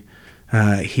something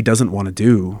he doesn't want to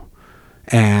do.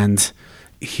 And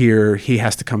here he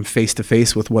has to come face to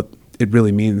face with what it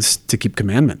really means to keep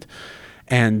commandment.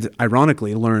 And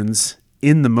ironically learns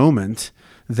in the moment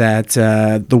that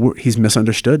he's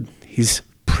misunderstood. He's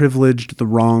privileged the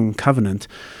wrong covenant.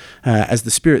 As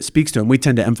the Spirit speaks to him, we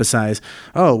tend to emphasize,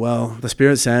 the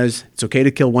Spirit says it's okay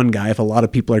to kill one guy if a lot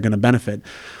of people are going to benefit.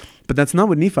 But that's not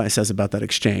what Nephi says about that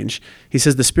exchange. He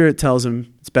says the Spirit tells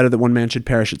him it's better that one man should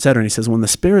perish, etc. And he says, when the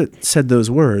Spirit said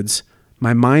those words,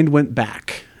 my mind went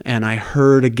back, and I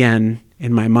heard again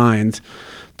in my mind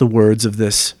the words of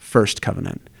this first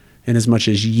covenant, inasmuch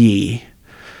as ye.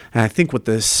 And I think what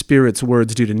the Spirit's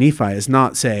words do to Nephi is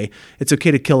not say, it's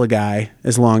okay to kill a guy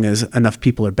as long as enough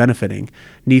people are benefiting.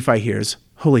 Nephi hears,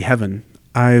 holy heaven,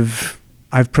 I've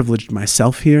privileged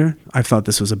myself here. I've thought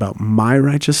this was about my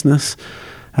righteousness.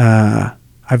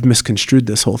 I've misconstrued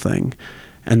this whole thing.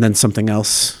 And then something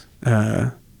else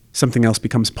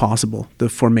becomes possible, the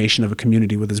formation of a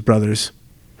community with his brothers.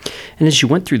 And as you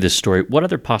went through this story, what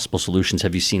other possible solutions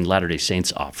have you seen Latter-day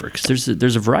Saints offer? Because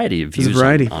there's a variety of views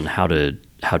on how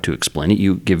to explain it.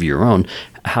 You give your own.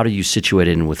 How do you situate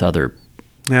it in with other?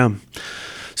 Yeah.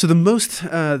 So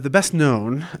the best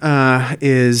known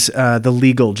is the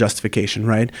legal justification,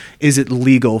 right? Is it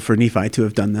legal for Nephi to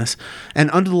have done this? And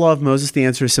under the law of Moses, the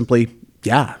answer is simply,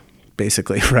 yeah.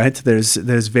 basically, right? There's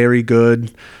very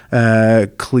good,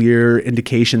 clear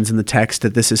indications in the text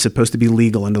that this is supposed to be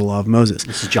legal under the law of Moses.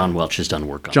 This is John Welch has done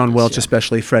work on John this, Welch,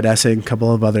 especially, Fred Essing, a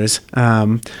couple of others.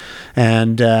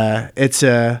 It's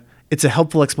a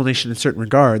helpful explanation in certain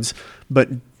regards, but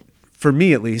for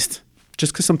me at least,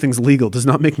 just because something's legal does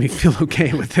not make me feel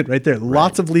okay with it, right? There are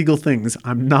lots of legal things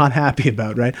I'm not happy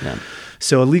about, right? Yeah.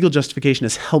 So a legal justification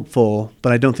is helpful,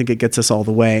 but I don't think it gets us all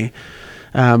the way.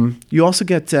 You also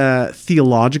get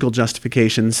theological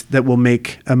justifications that will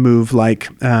make a move like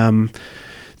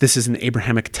this is an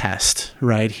Abrahamic test,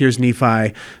 right? Here's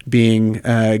Nephi being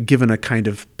given a kind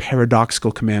of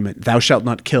paradoxical commandment. Thou shalt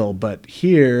not kill, but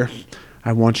here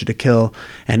I want you to kill.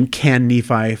 And can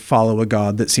Nephi follow a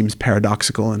God that seems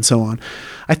paradoxical and so on?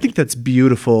 I think that's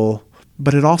beautiful,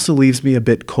 but it also leaves me a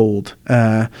bit cold.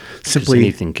 Simply,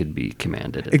 anything could be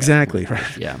commanded. Exactly,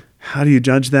 right? Yeah. How do you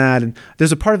judge that? And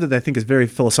there's a part of it that I think is very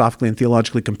philosophically and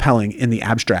theologically compelling in the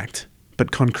abstract.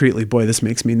 But concretely, boy, this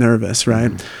makes me nervous,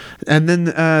 right? Mm-hmm. And then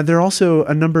there are also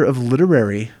a number of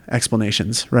literary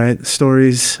explanations, right?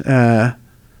 Stories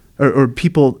or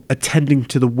people attending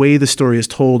to the way the story is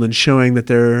told and showing that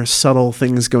there are subtle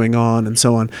things going on and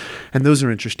so on. And those are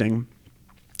interesting.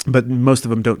 But most of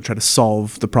them don't try to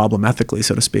solve the problem ethically,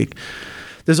 so to speak.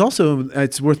 There's also,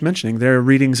 it's worth mentioning, there are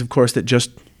readings, of course, that just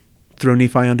throw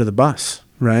Nephi under the bus,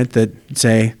 right? That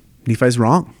say, Nephi's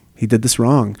wrong. He did this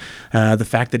wrong. The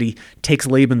fact that he takes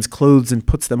Laban's clothes and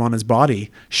puts them on his body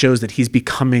shows that he's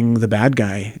becoming the bad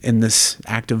guy in this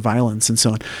act of violence and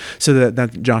so on. So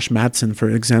that Josh Mattson, for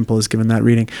example, is given that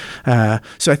reading.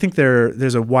 So I think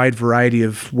there's a wide variety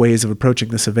of ways of approaching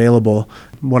this available.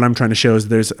 What I'm trying to show is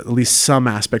there's at least some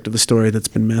aspect of the story that's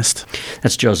been missed.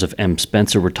 That's Joseph M.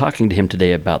 Spencer. We're talking to him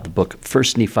today about the book,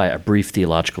 First Nephi, A Brief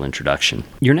Theological Introduction.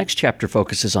 Your next chapter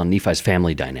focuses on Nephi's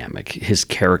family dynamic, his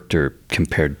character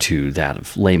compared to that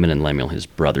of Laman and Lemuel, his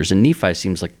brothers. And Nephi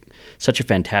seems like such a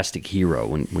fantastic hero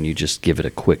when you just give it a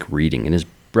quick reading. And his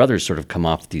brothers sort of come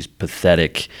off these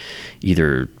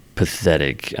either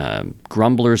pathetic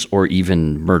grumblers or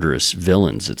even murderous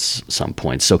villains at some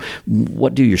point. So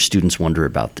what do your students wonder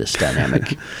about this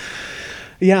dynamic?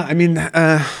 Yeah, I mean,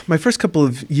 my first couple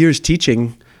of years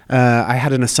teaching, I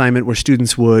had an assignment where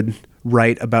students would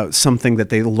write about something that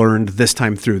they learned this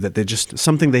time through,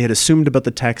 something they had assumed about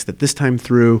the text that this time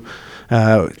through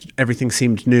everything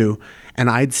seemed new. And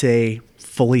I'd say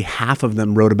fully half of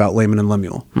them wrote about Laman and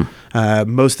Lemuel.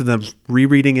 Most of them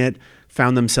rereading it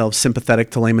found themselves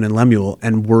sympathetic to Laman and Lemuel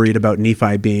and worried about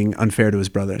Nephi being unfair to his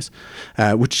brothers,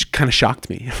 which kind of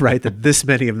shocked me, right? That this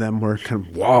many of them were kind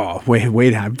of, whoa,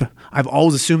 wait, I've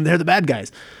always assumed they're the bad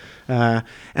guys. And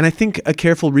I think a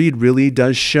careful read really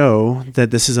does show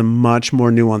that this is a much more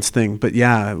nuanced thing. But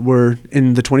yeah, we're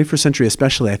in the 21st century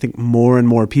especially, I think more and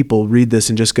more people read this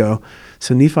and just go,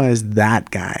 so Nephi is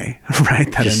that guy,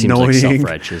 right? That just annoying, seems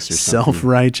like self-righteous or something.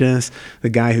 Self-righteous, the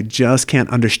guy who just can't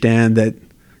understand that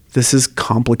this is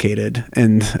complicated.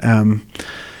 And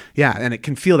and it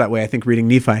can feel that way, I think, reading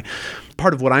Nephi.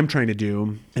 Part of what I'm trying to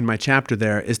do in my chapter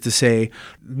there is to say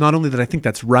not only that I think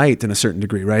that's right in a certain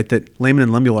degree, right, that Laman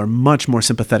and Lemuel are much more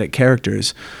sympathetic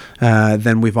characters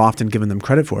than we've often given them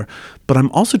credit for, but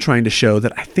I'm also trying to show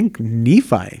that I think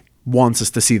Nephi wants us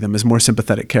to see them as more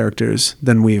sympathetic characters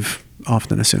than we've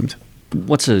often assumed.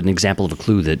 What's an example of a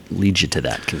clue that leads you to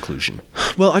that conclusion?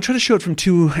 Well, I try to show it from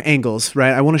two angles,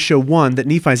 right? I want to show, one, that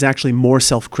Nephi is actually more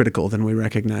self-critical than we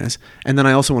recognize. And then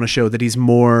I also want to show that he's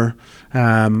more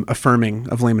affirming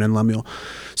of Laman and Lemuel.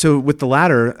 So with the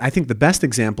latter, I think the best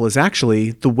example is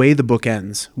actually the way the book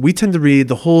ends. We tend to read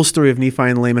the whole story of Nephi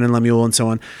and Laman and Lemuel and so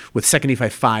on with 2 Nephi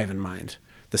 5 in mind.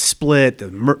 The split,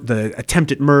 the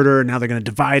attempted murder, now they're going to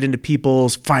divide into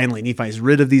peoples. Finally, Nephi's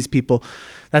rid of these people.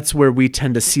 That's where we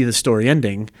tend to see the story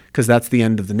ending, because that's the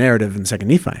end of the narrative in 2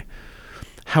 Nephi.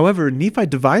 However, Nephi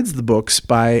divides the books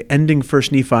by ending 1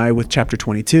 Nephi with chapter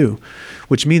 22,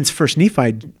 which means 1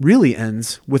 Nephi really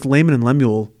ends with Laman and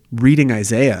Lemuel reading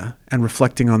Isaiah and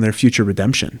reflecting on their future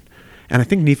redemption. And I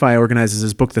think Nephi organizes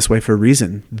his book this way for a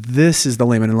reason. This is the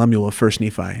Laman and Lemuel of 1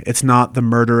 Nephi. It's not the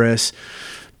murderous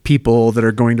people that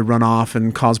are going to run off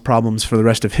and cause problems for the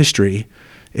rest of history.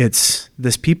 It's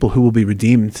this people who will be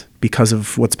redeemed because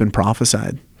of what's been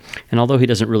prophesied. And although he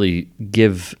doesn't really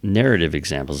give narrative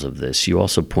examples of this, you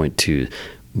also point to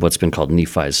what's been called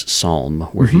Nephi's Psalm,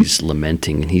 where he's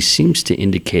lamenting, and he seems to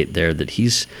indicate there that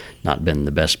he's not been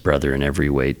the best brother in every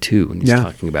way too, and he's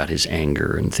talking about his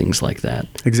anger and things like that.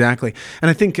 Exactly.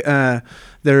 And I think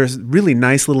there's really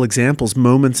nice little examples,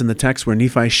 moments in the text where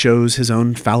Nephi shows his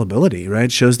own fallibility,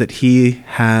 right? Shows that he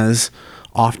has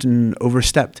often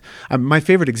overstepped. My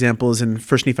favorite example is in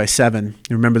 1 Nephi 7.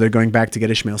 You remember they're going back to get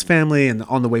Ishmael's family, and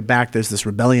on the way back there's this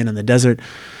rebellion in the desert.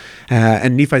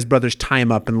 And Nephi's brothers tie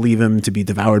him up and leave him to be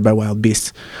devoured by wild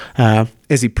beasts.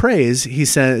 As he prays, he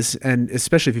says, and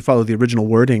especially if you follow the original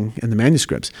wording in the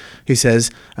manuscripts, he says,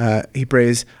 he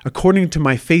prays, according to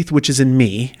my faith which is in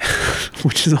me,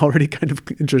 which is already kind of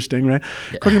interesting, right?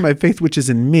 Yeah. According to my faith which is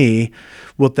in me,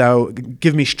 wilt thou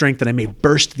give me strength that I may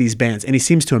burst these bands. And he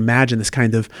seems to imagine this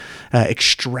kind of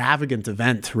extravagant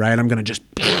event, right? I'm going to just,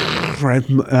 right?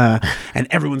 And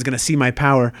everyone's going to see my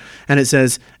power. And it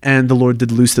says, and the Lord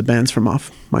did loose the bands from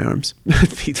off my arms,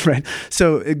 feet, right?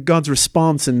 So God's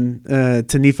response to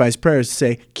Nephi's prayers to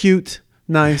say, cute,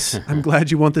 nice, I'm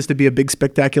glad you want this to be a big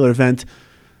spectacular event.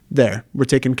 There, we're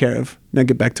taken care of. Now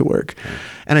get back to work. Okay.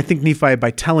 And I think Nephi,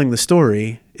 by telling the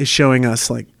story, is showing us,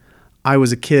 like, I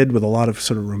was a kid with a lot of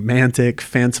sort of romantic,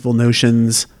 fanciful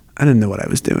notions. I didn't know what I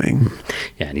was doing.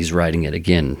 Yeah, and he's writing it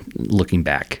again, looking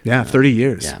back. Yeah, 30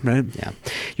 years, right? Yeah.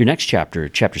 Your next chapter,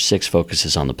 chapter 6,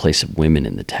 focuses on the place of women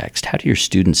in the text. How do your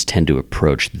students tend to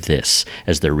approach this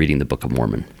as they're reading the Book of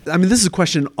Mormon? I mean, this is a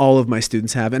question all of my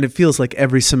students have, and it feels like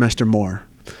every semester more.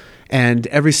 And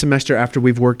every semester after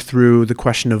we've worked through the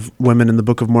question of women in the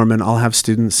Book of Mormon, I'll have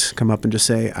students come up and just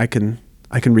say, I can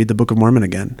read the Book of Mormon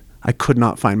again. I could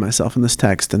not find myself in this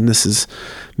text, and this has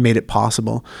made it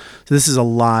possible. So this is a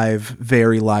live,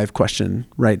 very live question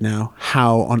right now.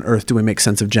 How on earth do we make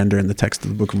sense of gender in the text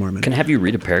of the Book of Mormon? Can I have you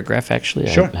read a paragraph, actually?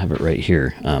 Sure. I have it right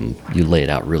here. You lay it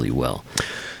out really well.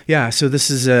 Yeah, so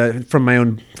this is from my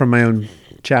own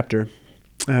chapter.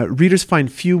 Readers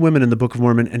find few women in the Book of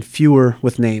Mormon and fewer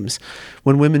with names.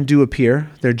 When women do appear,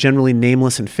 they're generally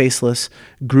nameless and faceless,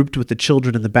 grouped with the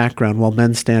children in the background while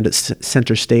men stand at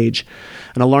center stage.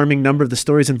 An alarming number of the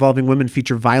stories involving women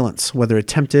feature violence, whether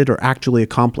attempted or actually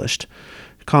accomplished.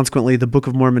 Consequently, the Book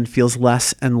of Mormon feels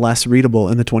less and less readable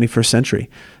in the 21st century,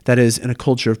 that is, in a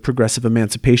culture of progressive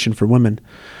emancipation for women.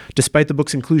 Despite the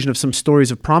book's inclusion of some stories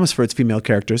of promise for its female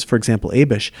characters, for example,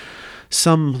 Abish,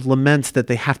 some lament that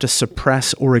they have to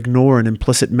suppress or ignore an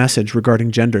implicit message regarding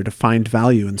gender to find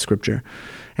value in Scripture.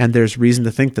 And there's reason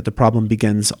to think that the problem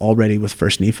begins already with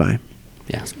 1 Nephi.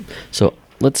 Yeah. So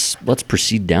let's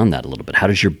proceed down that a little bit. How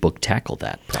does your book tackle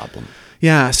that problem?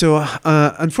 Yeah, so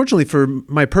unfortunately for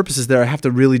my purposes there, I have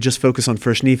to really just focus on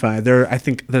 1 Nephi. I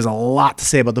think there's a lot to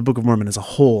say about the Book of Mormon as a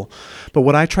whole. But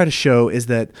what I try to show is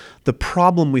that the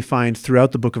problem we find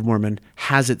throughout the Book of Mormon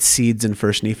has its seeds in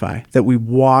 1 Nephi, that we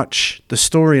watch the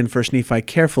story in 1 Nephi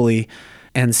carefully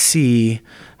and see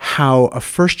how a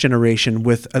first generation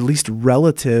with at least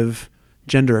relative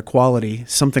gender equality,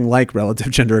 something like relative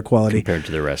gender equality compared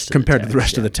to the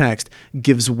rest of the text,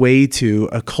 gives way to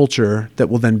a culture that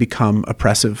will then become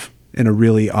oppressive in a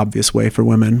really obvious way for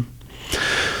women.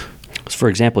 So for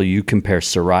example, you compare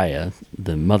Sariah,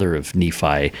 the mother of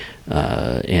Nephi,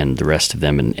 and the rest of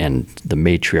them, and the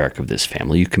matriarch of this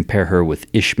family. You compare her with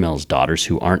Ishmael's daughters,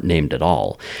 who aren't named at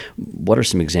all. What are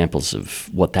some examples of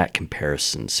what that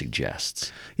comparison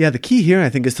suggests? Yeah, the key here, I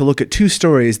think, is to look at two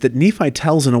stories that Nephi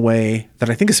tells in a way that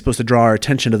I think is supposed to draw our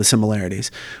attention to the similarities.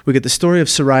 We get the story of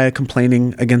Sariah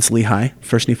complaining against Lehi,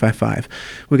 1 Nephi 5.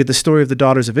 We get the story of the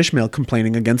daughters of Ishmael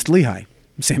complaining against Lehi.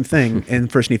 Same thing in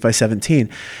 1 Nephi 17.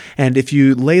 And if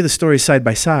you lay the stories side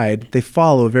by side, they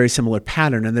follow a very similar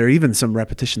pattern, and there are even some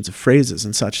repetitions of phrases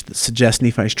and such that suggest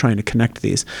Nephi is trying to connect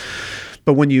these.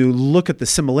 But when you look at the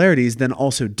similarities, then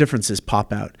also differences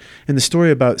pop out. In the story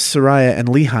about Sariah and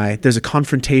Lehi, there's a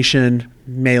confrontation,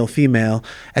 male-female.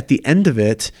 At the end of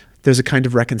it, there's a kind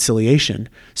of reconciliation.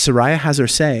 Sariah has her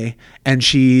say, and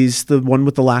she's the one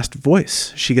with the last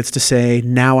voice. She gets to say,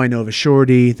 now I know of a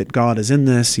surety that God is in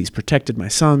this, he's protected my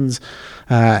sons,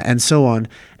 and so on.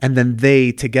 And then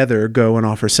they together go and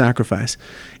offer sacrifice.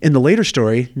 In the later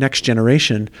story, Next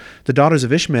Generation, the daughters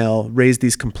of Ishmael raise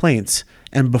these complaints,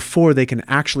 and before they can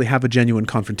actually have a genuine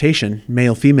confrontation,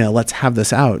 male, female, let's have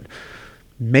this out,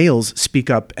 males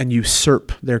speak up and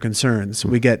usurp their concerns.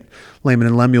 We get Laman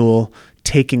and Lemuel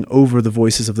taking over the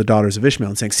voices of the daughters of Ishmael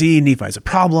and saying, see, Nephi's a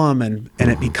problem, and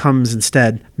it becomes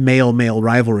instead male-male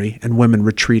rivalry, and women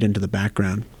retreat into the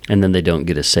background. And then they don't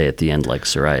get a say at the end like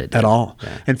Sariah did. At all.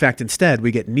 Yeah. In fact, instead, we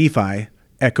get Nephi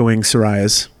echoing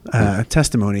Sariah's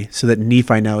testimony, so that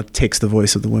Nephi now takes the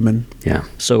voice of the women. Yeah.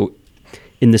 So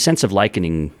in the sense of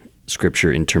likening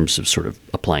Scripture in terms of sort of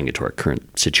applying it to our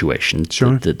current situation,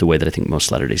 sure. the way that I think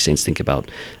most Latter-day Saints think about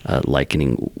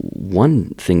likening,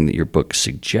 one thing that your book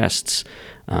suggests,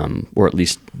 or at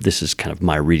least this is kind of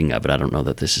my reading of it, I don't know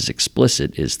that this is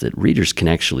explicit, is that readers can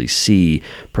actually see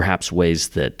perhaps ways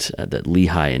that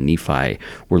Lehi and Nephi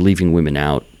were leaving women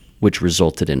out which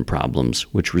resulted in problems,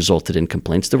 which resulted in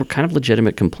complaints that were kind of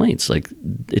legitimate complaints. Like,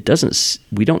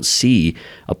 we don't see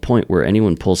a point where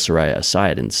anyone pulls Sariah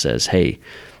aside and says, hey,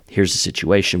 here's the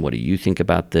situation. What do you think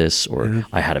about this? Or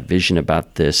I had a vision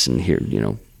about this, and here,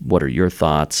 what are your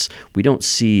thoughts? We don't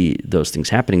see those things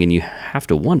happening, and you have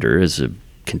to wonder as a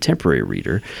contemporary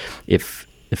reader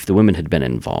if the women had been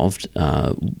involved,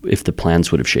 if the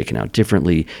plans would have shaken out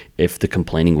differently, if the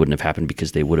complaining wouldn't have happened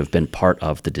because they would have been part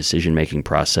of the decision-making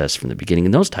process from the beginning,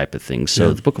 and those type of things.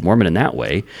 So the Book of Mormon in that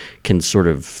way can sort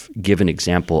of give an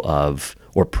example of,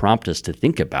 or prompt us to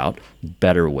think about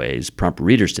better ways, prompt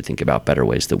readers to think about better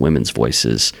ways that women's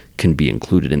voices can be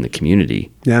included in the community.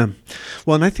 Yeah.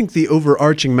 Well, and I think the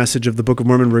overarching message of the Book of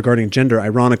Mormon regarding gender,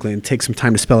 ironically, and take some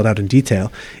time to spell it out in detail,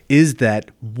 is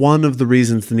that one of the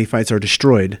reasons the Nephites are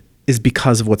destroyed is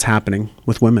because of what's happening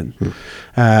with women.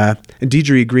 And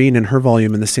Deidre Green, in her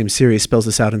volume in the same series, spells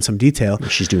this out in some detail.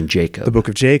 She's doing Jacob. The Book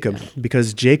of Jacob,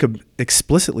 because Jacob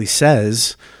explicitly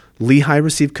says, Lehi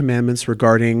received commandments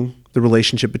regarding the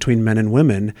relationship between men and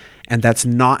women, and that's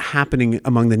not happening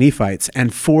among the Nephites.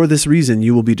 And for this reason,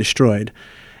 you will be destroyed.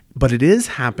 But it is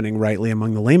happening rightly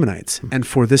among the Lamanites, and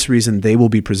for this reason, they will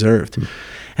be preserved.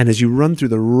 And as you run through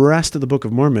the rest of the Book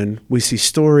of Mormon, we see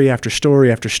story after story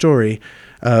after story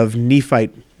of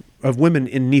women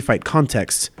in Nephite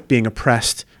contexts being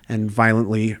oppressed and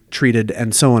violently treated,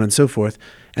 and so on and so forth.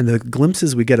 And the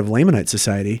glimpses we get of Lamanite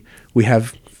society, we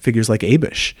have figures like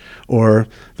Abish or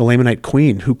the Lamanite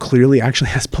queen, who clearly actually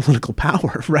has political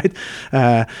power, right?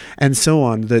 And so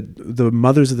on. The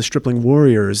mothers of the stripling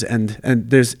warriors, and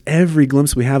there's every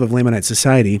glimpse we have of Lamanite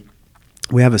society.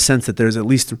 We have a sense that there's at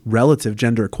least relative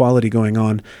gender equality going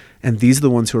on, and these are the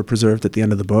ones who are preserved at the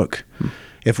end of the book.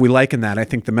 If we liken that, I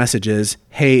think the message is,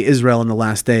 hey, Israel in the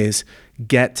last days,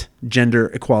 get gender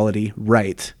equality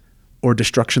right, or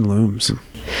destruction looms.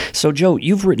 So, Joe,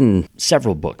 you've written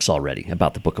several books already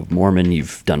about the Book of Mormon.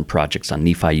 You've done projects on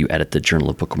Nephi. You edit the Journal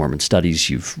of Book of Mormon Studies.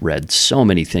 You've read so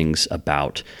many things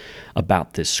about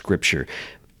this scripture.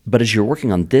 But as you're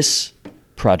working on this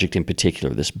project in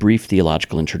particular, this brief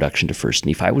theological introduction to First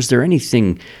Nephi, was there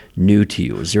anything new to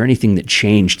you? Was there anything that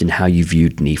changed in how you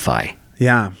viewed Nephi?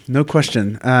 Yeah, no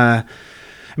question. I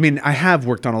have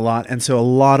worked on a lot, and so a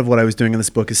lot of what I was doing in this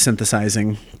book is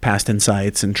synthesizing past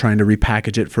insights and trying to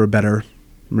repackage it for a better,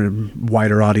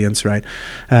 wider audience, right?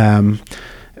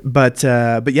 But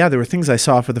yeah, there were things I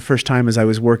saw for the first time as I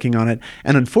was working on it,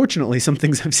 and unfortunately, some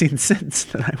things I've seen since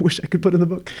that I wish I could put in the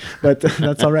book, but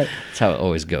that's all right. That's how it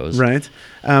always goes. Right.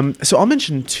 So I'll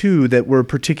mention two that were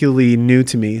particularly new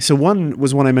to me. So one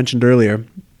was one I mentioned earlier,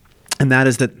 and that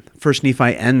is that First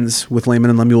Nephi ends with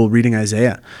Laman and Lemuel reading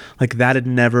Isaiah. Like, that had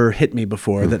never hit me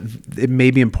before, that it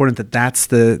may be important that that's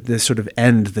the sort of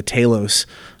end, the telos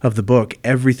of the book.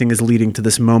 Everything is leading to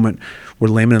this moment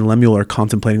where Laman and Lemuel are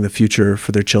contemplating the future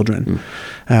for their children.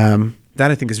 That,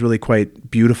 I think, is really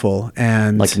quite beautiful.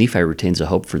 And like Nephi retains a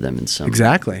hope for them in some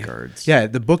regards. Yeah,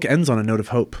 the book ends on a note of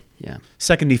hope. Yeah.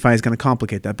 Second Nephi is going to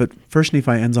complicate that, but First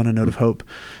Nephi ends on a note of hope.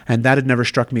 And that had never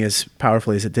struck me as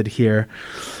powerfully as it did here.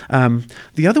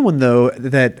 The other one, though,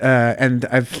 that, and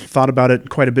I've thought about it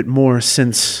quite a bit more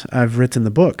since I've written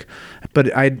the book,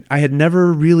 but I had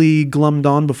never really glommed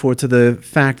on before to the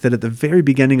fact that at the very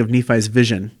beginning of Nephi's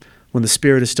vision, when the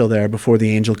spirit is still there before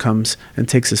the angel comes and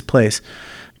takes his place,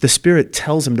 the Spirit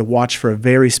tells him to watch for a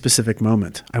very specific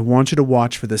moment. I want you to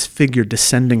watch for this figure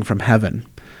descending from heaven,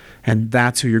 and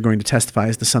that's who you're going to testify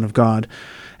as the Son of God.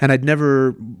 And I'd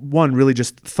never, one, really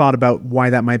just thought about why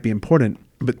that might be important,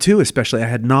 but two, especially, I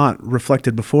had not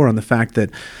reflected before on the fact that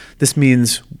this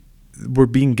means we're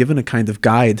being given a kind of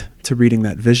guide to reading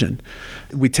that vision.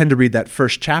 We tend to read that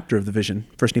first chapter of the vision,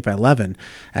 1 Nephi 11,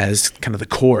 as kind of the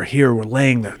core. Here we're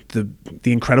laying the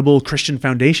incredible Christian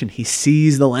foundation. He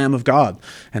sees the Lamb of God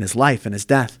and his life and his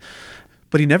death.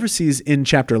 But he never sees in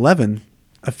chapter 11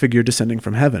 a figure descending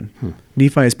from heaven.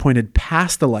 Nephi is pointed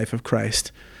past the life of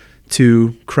Christ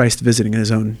to Christ visiting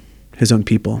his own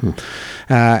people.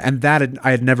 And that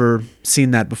I had never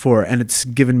seen that before. And it's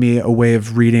given me a way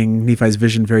of reading Nephi's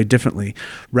vision very differently,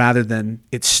 rather than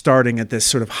it starting at this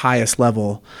sort of highest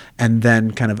level and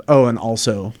then kind of, and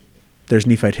also there's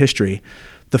Nephite history.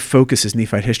 The focus is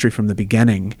Nephite history from the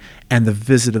beginning and the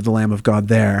visit of the Lamb of God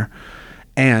there.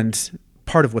 And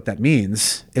part of what that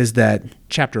means is that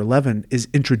chapter 11 is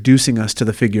introducing us to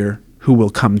the figure who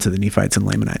will come to the Nephites and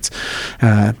Lamanites.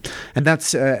 And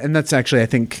that's actually, I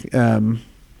think,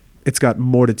 it's got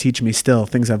more to teach me still,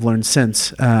 things I've learned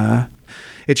since.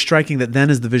 it's striking that then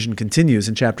as the vision continues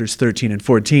in chapters 13 and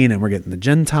 14, and we're getting the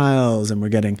Gentiles, and we're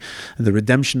getting the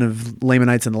redemption of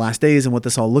Lamanites in the last days and what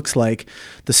this all looks like,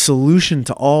 the solution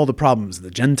to all the problems,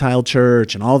 the Gentile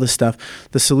church and all this stuff,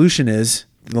 the solution is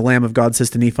the Lamb of God says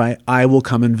to Nephi, I will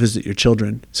come and visit your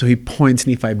children. So he points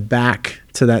Nephi back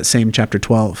to that same chapter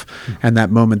 12 and that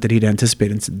moment that he'd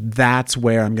anticipated. And said, that's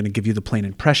where I'm going to give you the plain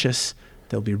and precious.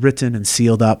 They'll be written and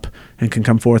sealed up and can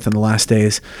come forth in the last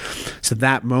days. So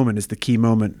that moment is the key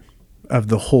moment of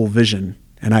the whole vision.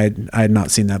 And I had not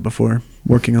seen that before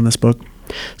working on this book.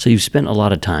 So you've spent a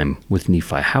lot of time with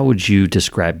Nephi. How would you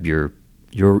describe your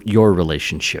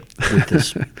relationship with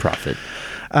this prophet?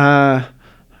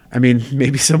 I mean,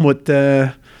 maybe somewhat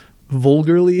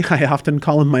vulgarly, I often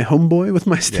call him my homeboy with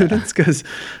my students because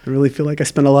I really feel like I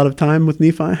spend a lot of time with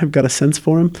Nephi. I've got a sense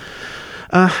for him.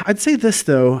 I'd say this,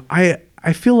 though.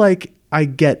 I feel like I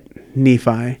get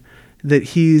Nephi, that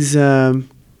he's a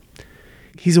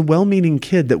well-meaning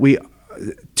kid that we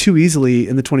too easily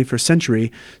in the 21st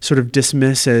century sort of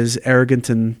dismiss as arrogant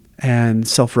and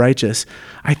self-righteous.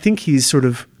 I think he's sort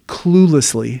of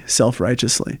cluelessly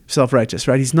self-righteous,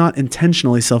 right? He's not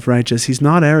intentionally self-righteous. He's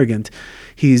not arrogant.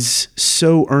 He's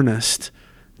so earnest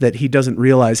that he doesn't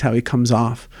realize how he comes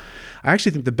off. I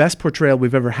actually think the best portrayal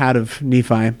we've ever had of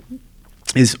Nephi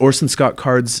is Orson Scott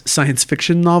Card's science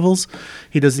fiction novels.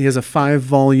 He has a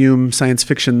 5-volume science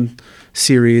fiction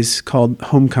series called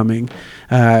Homecoming,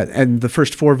 and the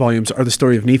first 4 volumes are the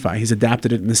story of Nephi. He's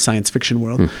adapted it in the science fiction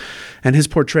world. And his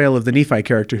portrayal of the Nephi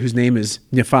character, whose name is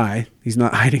Nephi, he's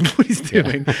not hiding what he's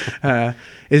doing,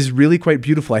 is really quite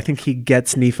beautiful. I think he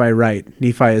gets Nephi right.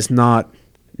 Nephi is not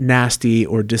nasty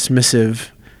or dismissive.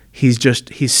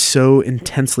 He's so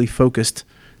intensely focused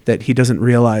that he doesn't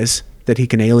realize that he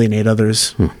can alienate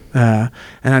others. And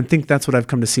I think that's what I've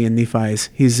come to see in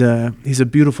Nephi. He's a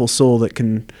beautiful soul that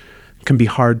can be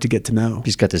hard to get to know.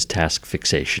 He's got this task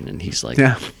fixation, and he's like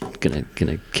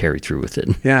gonna carry through with it.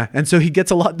 Yeah, and so he gets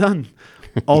a lot done.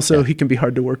 Also, he can be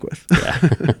hard to work with.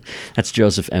 That's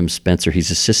Joseph M. Spencer.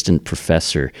 He's assistant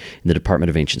professor in the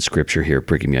Department of Ancient Scripture here at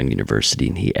Brigham Young University,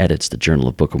 and he edits the Journal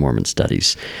of Book of Mormon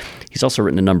Studies. He's also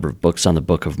written a number of books on the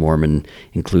Book of Mormon,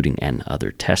 including An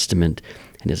Other Testament.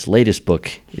 And his latest book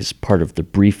is part of the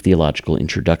Brief Theological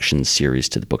Introduction series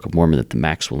to the Book of Mormon that the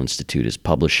Maxwell Institute is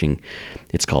publishing.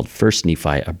 It's called First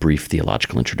Nephi, A Brief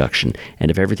Theological Introduction.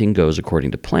 And if everything goes according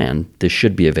to plan, this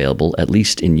should be available, at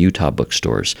least in Utah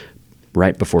bookstores,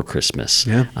 right before Christmas,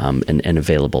 and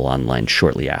available online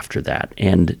shortly after that.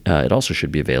 And it also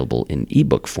should be available in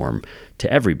ebook form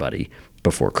to everybody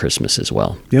before Christmas as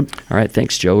well. Yep. All right,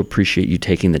 thanks, Joe. Appreciate you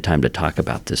taking the time to talk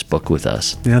about this book with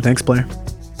us. Yeah, thanks, Blair.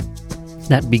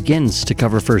 That begins to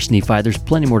cover First Nephi. There's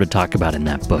plenty more to talk about in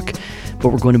that book, but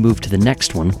we're going to move to the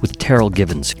next one with Terrell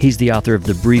Givens. He's the author of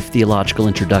the Brief Theological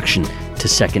Introduction to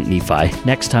Second Nephi,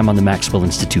 next time on the Maxwell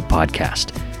Institute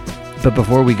podcast. But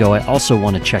before we go, I also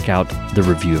want to check out the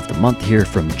review of the month here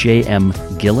from J.M.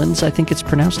 Gillens, I think it's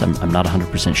pronounced. I'm not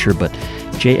 100% sure, but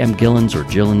J.M. Gillens or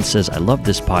Gillens says, I love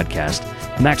this podcast.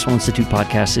 The Maxwell Institute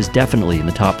podcast is definitely in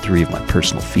the top 3 of my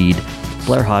personal feed.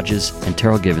 Blair Hodges and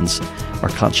Terrell Givens are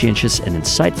conscientious and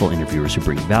insightful interviewers who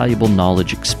bring valuable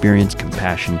knowledge, experience,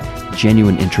 compassion,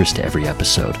 genuine interest to every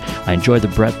episode. I enjoy the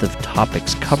breadth of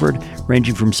topics covered,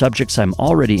 ranging from subjects I'm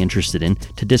already interested in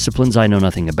to disciplines I know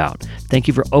nothing about. Thank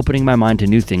you for opening my mind to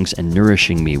new things and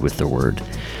nourishing me with the Word.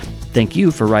 Thank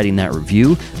you for writing that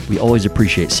review. We always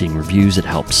appreciate seeing reviews. It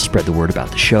helps spread the word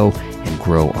about the show and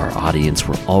grow our audience.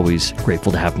 We're always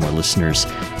grateful to have more listeners.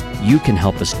 You can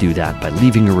help us do that by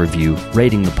leaving a review,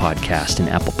 rating the podcast in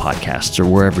Apple Podcasts or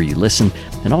wherever you listen,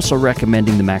 and also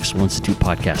recommending the Maxwell Institute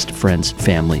podcast to friends,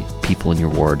 family, people in your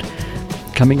ward.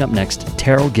 Coming up next,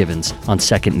 Terrell Givens on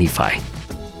Second Nephi.